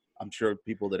 I'm sure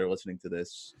people that are listening to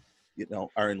this,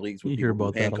 are in leagues with You hear people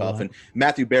about who that a handcuff. lot. And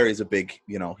Matthew Berry is a big,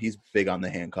 he's big on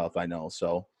the handcuff, I know.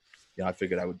 So, I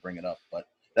figured I would bring it up. But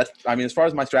as far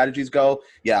as my strategies go,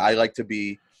 I like to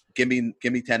be give me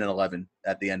 10 and 11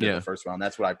 at the end of the first round.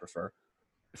 That's what I prefer.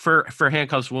 For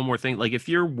handcuffs, one more thing. Like, if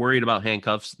you're worried about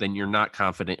handcuffs, then you're not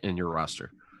confident in your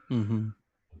roster. Mm-hmm.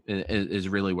 Is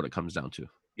really what it comes down to.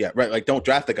 Yeah, right. Like, don't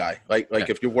draft the guy. Like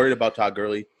if you're worried about Todd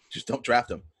Gurley, just don't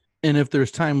draft him. And if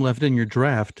there's time left in your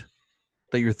draft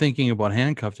that you're thinking about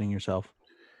handcuffing yourself,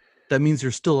 that means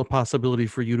there's still a possibility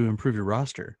for you to improve your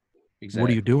roster. Exactly.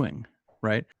 What are you doing?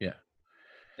 Right? Yeah.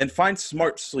 And find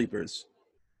smart sleepers.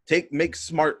 Make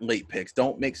smart late picks.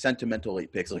 Don't make sentimental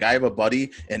late picks. Like, I have a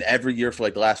buddy, and every year for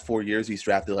like the last 4 years, he's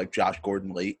drafted like Josh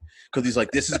Gordon late because he's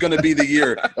like, this is going to be the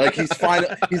year. Like, he's fine.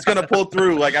 He's going to pull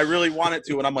through. Like, I really want it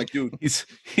to. And I'm like, dude, he's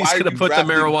why going to put the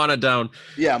marijuana down.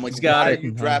 Yeah, I'm like, he's got why it. are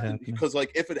you drafting? Because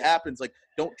like, if it happens, like,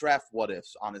 don't draft what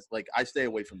ifs. Honest, like, I stay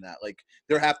away from that. Like,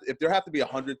 if there have to be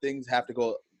 100 things have to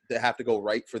go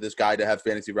right for this guy to have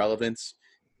fantasy relevance,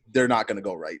 they're not going to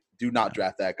go right. Do not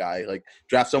draft that guy. Like,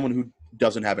 draft someone who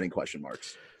doesn't have any question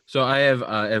marks. So I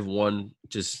have one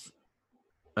just,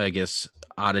 I guess,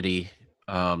 oddity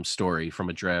story from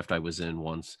a draft I was in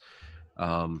once.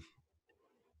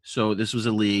 So this was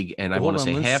a league, and I want to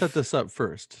say let's set this up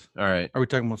first. All right. Are we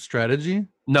talking about strategy?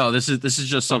 No, this is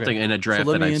just something in a draft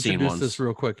that I've seen once. Let me introduce this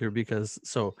real quick here because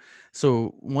so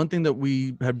one thing that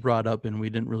we had brought up and we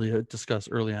didn't really discuss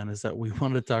early on is that we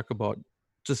wanted to talk about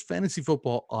just fantasy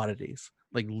football oddities,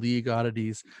 like league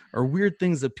oddities or weird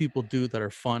things that people do that are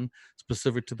fun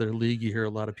specific to their league. You hear a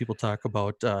lot of people talk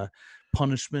about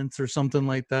punishments or something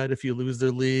like that if you lose their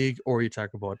league, or you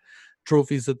talk about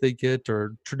trophies that they get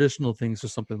or traditional things or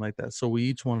something like that. So we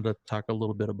each wanted to talk a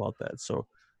little bit about that. So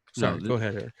go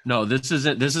ahead, Eric. No, this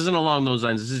isn't along those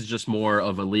lines. This is just more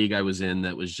of a league I was in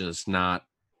that was just not,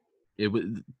 it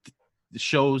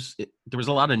was there was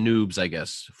a lot of noobs, I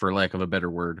guess, for lack of a better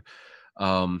word.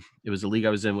 It was a league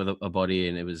I was in with a buddy,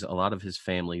 and it was a lot of his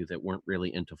family that weren't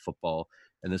really into football.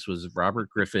 And this was Robert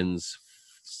Griffin's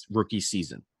rookie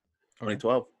season.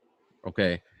 2012.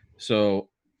 Okay. So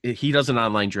he does an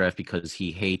online draft because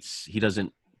he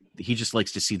just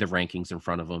likes to see the rankings in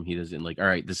front of him. He doesn't like, all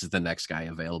right, this is the next guy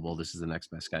available. This is the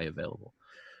next best guy available.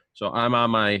 So I'm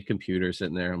on my computer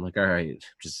sitting there. I'm like, all right,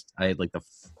 I had like the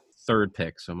third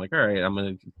pick. So I'm like, all right, I'm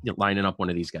going to line up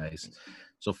one of these guys.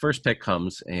 So first pick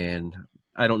comes, and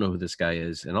I don't know who this guy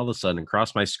is. And all of a sudden,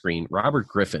 across my screen, Robert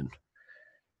Griffin,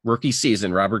 rookie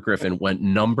season, Robert Griffin went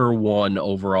number 1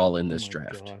 overall in this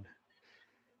draft. God.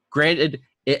 Granted,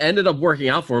 it ended up working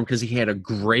out for him because he had a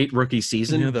great rookie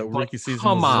season. Yeah, that rookie season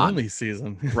was the only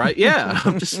season. Right? Yeah.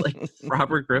 I'm just like,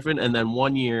 Robert Griffin. And then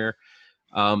 1 year,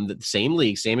 the same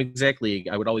league, same exact league.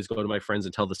 I would always go to my friends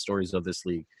and tell the stories of this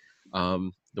league.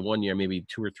 The 1 year, maybe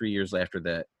 2 or 3 years after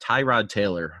that, Tyrod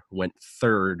Taylor went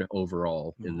 3rd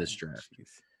overall in this draft. Geez.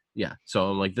 Yeah. So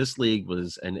I'm like, this league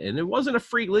was, and it wasn't a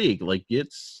free league. Like,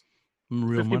 it's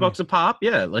Real $50 money. a pop.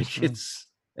 Yeah. Like, it's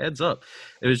adds up.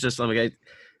 It was just, I'm like,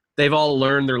 they've all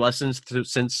learned their lessons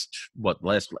since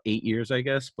last 8 years, I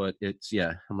guess. But it's,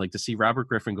 yeah, I'm like, to see Robert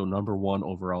Griffin go number 1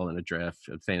 overall in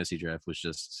a fantasy draft was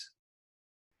just.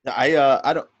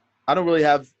 I don't really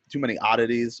have too many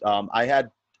oddities.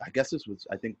 I guess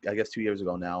 2 years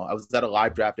ago now, I was at a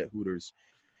live draft at Hooters,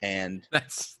 and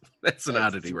that's an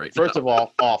oddity right First now. of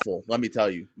all, awful. Let me tell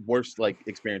you, worst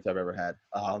experience I've ever had.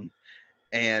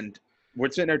 And we're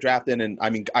sitting there drafting, and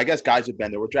I guess guys have been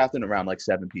there. We're drafting around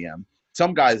 7 p.m.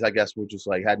 Some guys, I guess, were just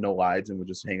had no lives and were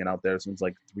just hanging out there since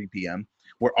 3 p.m.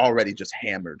 We're already just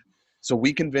hammered. So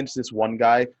we convinced this one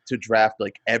guy to draft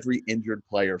every injured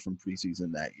player from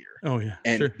preseason that year. Oh yeah.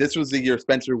 And This was the year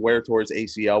Spencer Ware tore his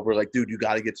ACL. We're like, dude, you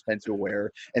got to get Spencer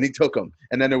Ware. And he took him.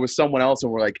 And then there was someone else,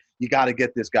 and we're like, you got to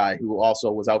get this guy who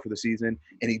also was out for the season.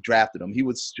 And he drafted him. He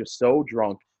was just so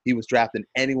drunk. He was drafting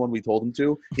anyone we told him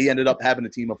to. He ended up having a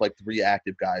team of like 3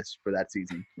 active guys for that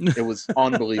season. It was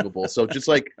unbelievable. So just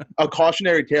like a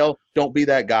cautionary tale, don't be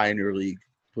that guy in your league.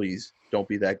 Please don't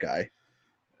be that guy.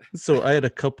 So I had a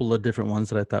couple of different ones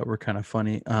that I thought were kind of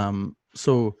funny.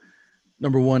 So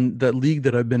number one, that league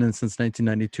that I've been in since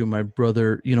 1992, my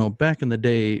brother, back in the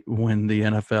day when the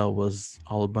NFL was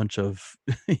all a bunch of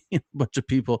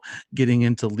people getting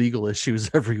into legal issues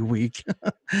every week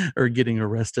or getting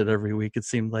arrested every week. It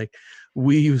seemed like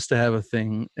we used to have a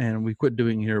thing, and we quit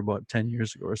doing it here about 10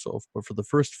 years ago or so. But for the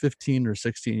first 15 or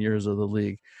 16 years of the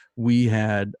league, we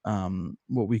had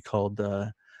what we called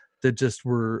that just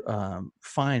were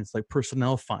fines, like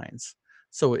personnel fines.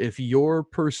 So if your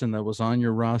person that was on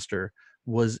your roster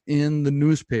was in the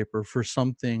newspaper for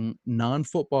something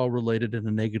non-football related in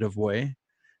a negative way,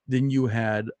 then you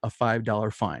had a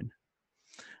 $5 fine.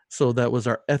 So that was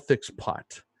our ethics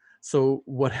pot. So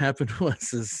what happened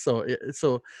was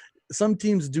so some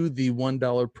teams do the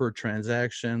 $1 per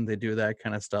transaction. They do that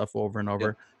kind of stuff over and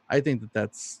over. Yeah. I think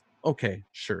that's okay.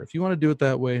 Sure. If you want to do it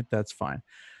that way, that's fine.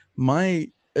 My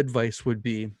advice would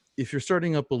be, if you're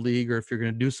starting up a league or if you're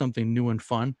going to do something new and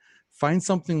fun, find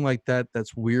something like that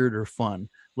that's weird or fun.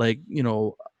 Like,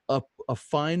 a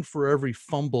fine for every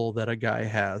fumble that a guy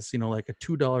has, like a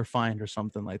 $2 fine or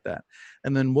something like that.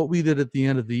 And then what we did at the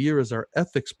end of the year is our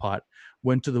ethics pot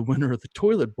went to the winner of the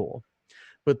toilet bowl.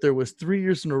 But there was 3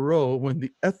 years in a row when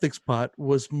the ethics pot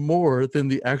was more than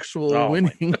the actual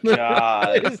winning.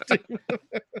 God.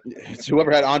 It's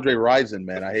whoever had Andre Rison,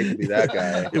 man. I hate to be that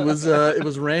guy. It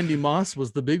was Randy Moss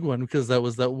was the big one, because that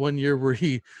was that one year where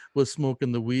he was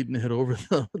smoking the weed and hit over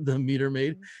the meter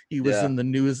maid. He was in the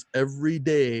news every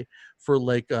day for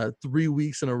like 3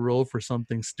 weeks in a row for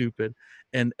something stupid,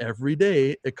 and every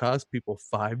day it cost people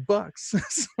 $5.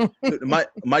 So,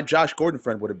 my Josh Gordon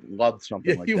friend would have loved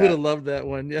something like that. He would have loved that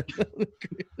one. Yeah.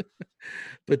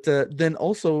 But then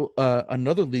also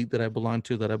another league that I belong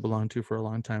to for a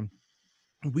long time,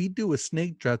 we do a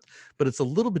snake draft, but it's a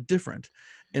little bit different.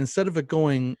 Instead of it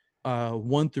going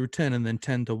 1 through 10 and then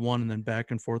 10 to 1 and then back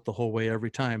and forth the whole way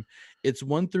every time, it's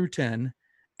 1 through 10,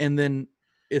 and then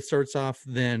it starts off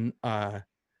then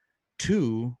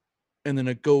 2, and then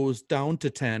it goes down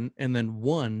to 10, and then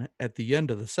 1 at the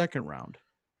end of the second round,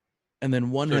 and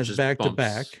then 1 has back to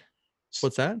back.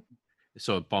 What's that?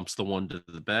 So it bumps the 1 to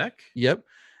the back. Yep.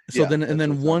 So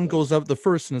then 1 goes up the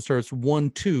first, and it starts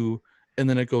 1, 2. And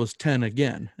then it goes 10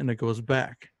 again, and it goes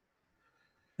back,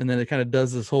 and then it kind of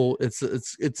does this whole. It's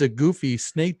a goofy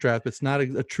snake draft. It's not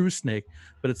a true snake,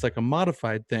 but it's like a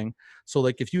modified thing. So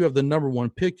like if you have the number 1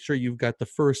 picture, you've got the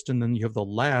first, and then you have the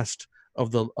last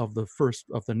of the first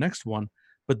of the next one,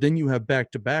 but then you have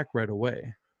back to back right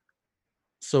away.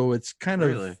 So it's kind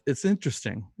of it's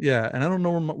interesting, yeah. And I don't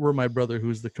know where my brother,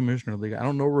 who's the commissioner of the league, I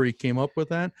don't know where he came up with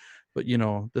that, but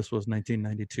this was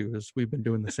 1992. We've been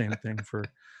doing the same thing for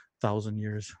 1,000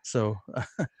 years. So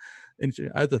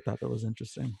I thought that was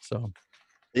interesting. So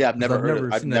yeah, I've never heard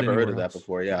of that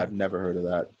before. Yeah, I've never heard of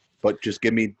that. But just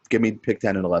give me pick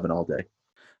 10 and 11 all day.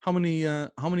 How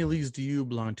many leagues do you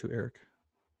belong to, Eric?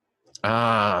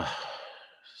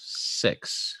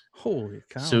 6. Holy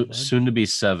cow! Soon to be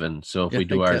 7. So if we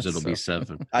do ours, it'll be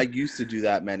 7. I used to do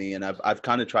that many, and I've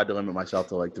kind of tried to limit myself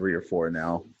to like 3 or 4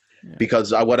 now. Yeah.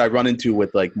 Because what I run into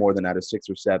with like more than out of 6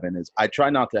 or 7 is I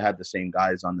try not to have the same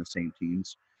guys on the same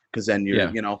teams, because then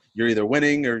you're either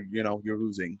winning or you're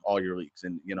losing all your leagues,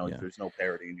 and there's no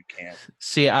parity and you can't.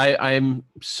 See, I'm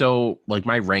so like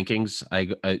my rankings,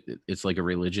 I it's like a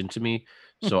religion to me,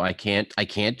 so I can't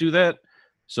do that.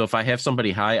 So if I have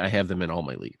somebody high, I have them in all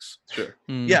my leagues. Sure.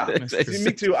 Yeah,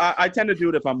 me too. I tend to do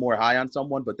it if I'm more high on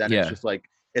someone, but then it's just like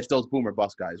it's those boomer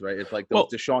bust guys, right? It's like those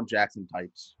Deshaun Jackson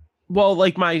types. Well,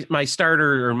 like my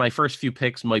starter or my first few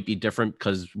picks might be different,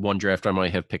 because one draft I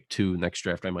might have picked 2, next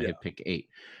draft I might have picked 8.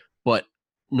 But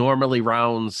normally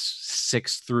rounds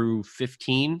 6 through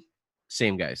 15,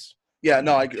 same guys. Yeah,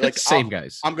 no, same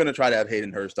guys. I'm gonna try to have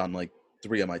Hayden Hurst on like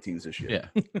 3 of my teams this year.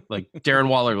 Yeah, like Darren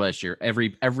Waller last year.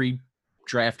 Every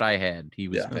draft I had, he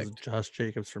was picked. That was Josh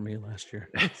Jacobs for me last year.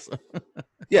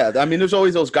 Yeah, I mean, there's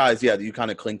always those guys, that you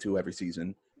kind of cling to every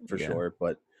season for sure.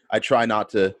 But I try not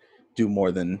to do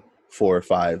more than 4 or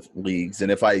 5 leagues,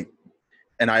 and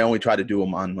I only try to do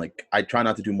them on I try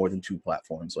not to do more than 2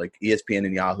 platforms, like ESPN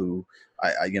and Yahoo.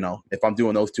 If I'm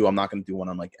doing those 2, I'm not going to do one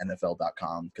on like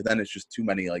NFL.com, because then it's just too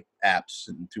many like apps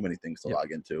and too many things to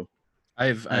log into.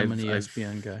 I'm an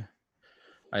ESPN guy.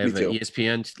 I have an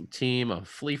ESPN team, a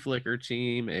Flea Flicker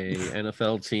team, a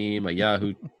NFL team, a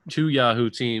Yahoo, 2 Yahoo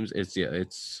teams.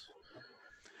 It's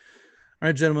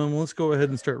right, gentlemen, let's go ahead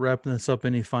and start wrapping this up.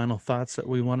 Any final thoughts that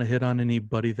we want to hit on?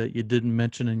 Anybody that you didn't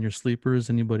mention in your sleepers?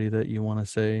 Anybody that you want to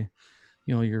say,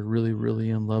 you're really,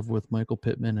 really in love with Michael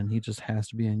Pittman and he just has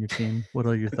to be on your team? What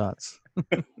are your thoughts?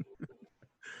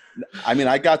 I mean,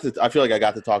 I feel like I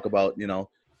got to talk about,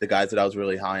 the guys that I was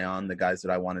really high on, the guys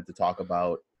that I wanted to talk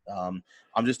about.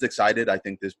 I'm just excited. I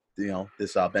think this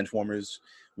Benchwarmers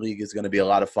League is going to be a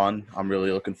lot of fun. I'm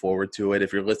really looking forward to it.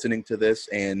 If you're listening to this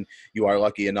and you are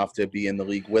lucky enough to be in the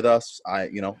league with us,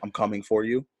 I'm coming for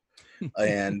you.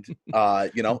 And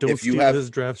Don't if you steal have his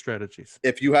draft strategies,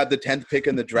 if you have the 10th pick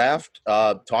in the draft,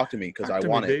 talk to me because I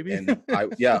want it. baby. And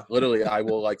literally, I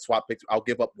will swap picks. I'll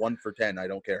give up 1 for 10. I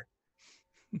don't care.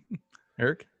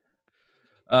 Eric,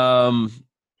 Tyler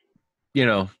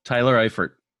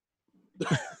Eifert.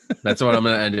 That's what I'm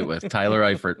going to end it with. Tyler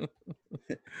Eifert.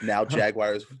 Now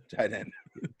Jaguars tight end.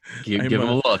 Give him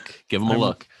a look. Give him a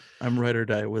look. I'm ride or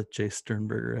die with Jay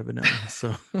Sternberger, evidently.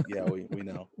 So yeah, we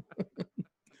know.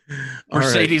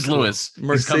 Mercedes Lewis.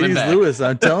 Mercedes Lewis.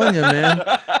 I'm telling you, man.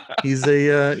 He's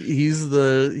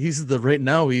the right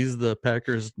now. He's the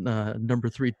Packers' number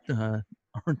 3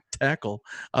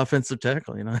 offensive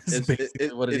tackle.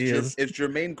 Is what it is. Is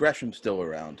Jermaine Gresham still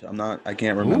around? I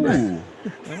can't remember.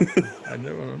 I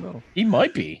don't know. He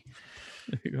might be.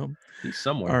 There you go. He's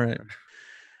somewhere. All right.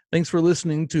 Thanks for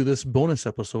listening to this bonus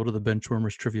episode of the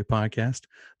Benchwarmers Trivia Podcast.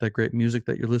 That great music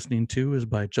that you're listening to is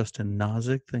by Justin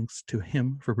Nozick. Thanks to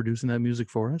him for producing that music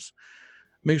for us.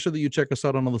 Make sure that you check us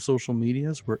out on all the social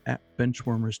medias. We're at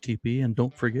BenchwarmersTP, and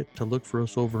don't forget to look for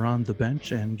us over on The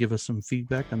Bench and give us some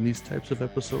feedback on these types of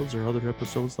episodes or other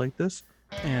episodes like this.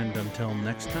 And until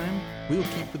next time, we'll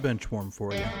keep the bench warm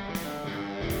for you.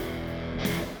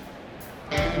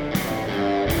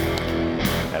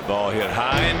 That ball hit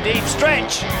high and deep.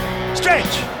 Stretch!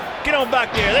 Get on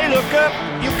back there. They look up.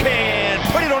 You can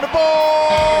put it on the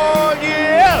board.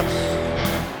 Yes!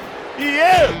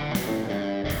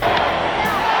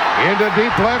 Into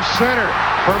deep left center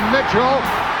for Mitchell.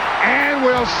 And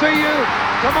we'll see you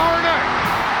tomorrow night.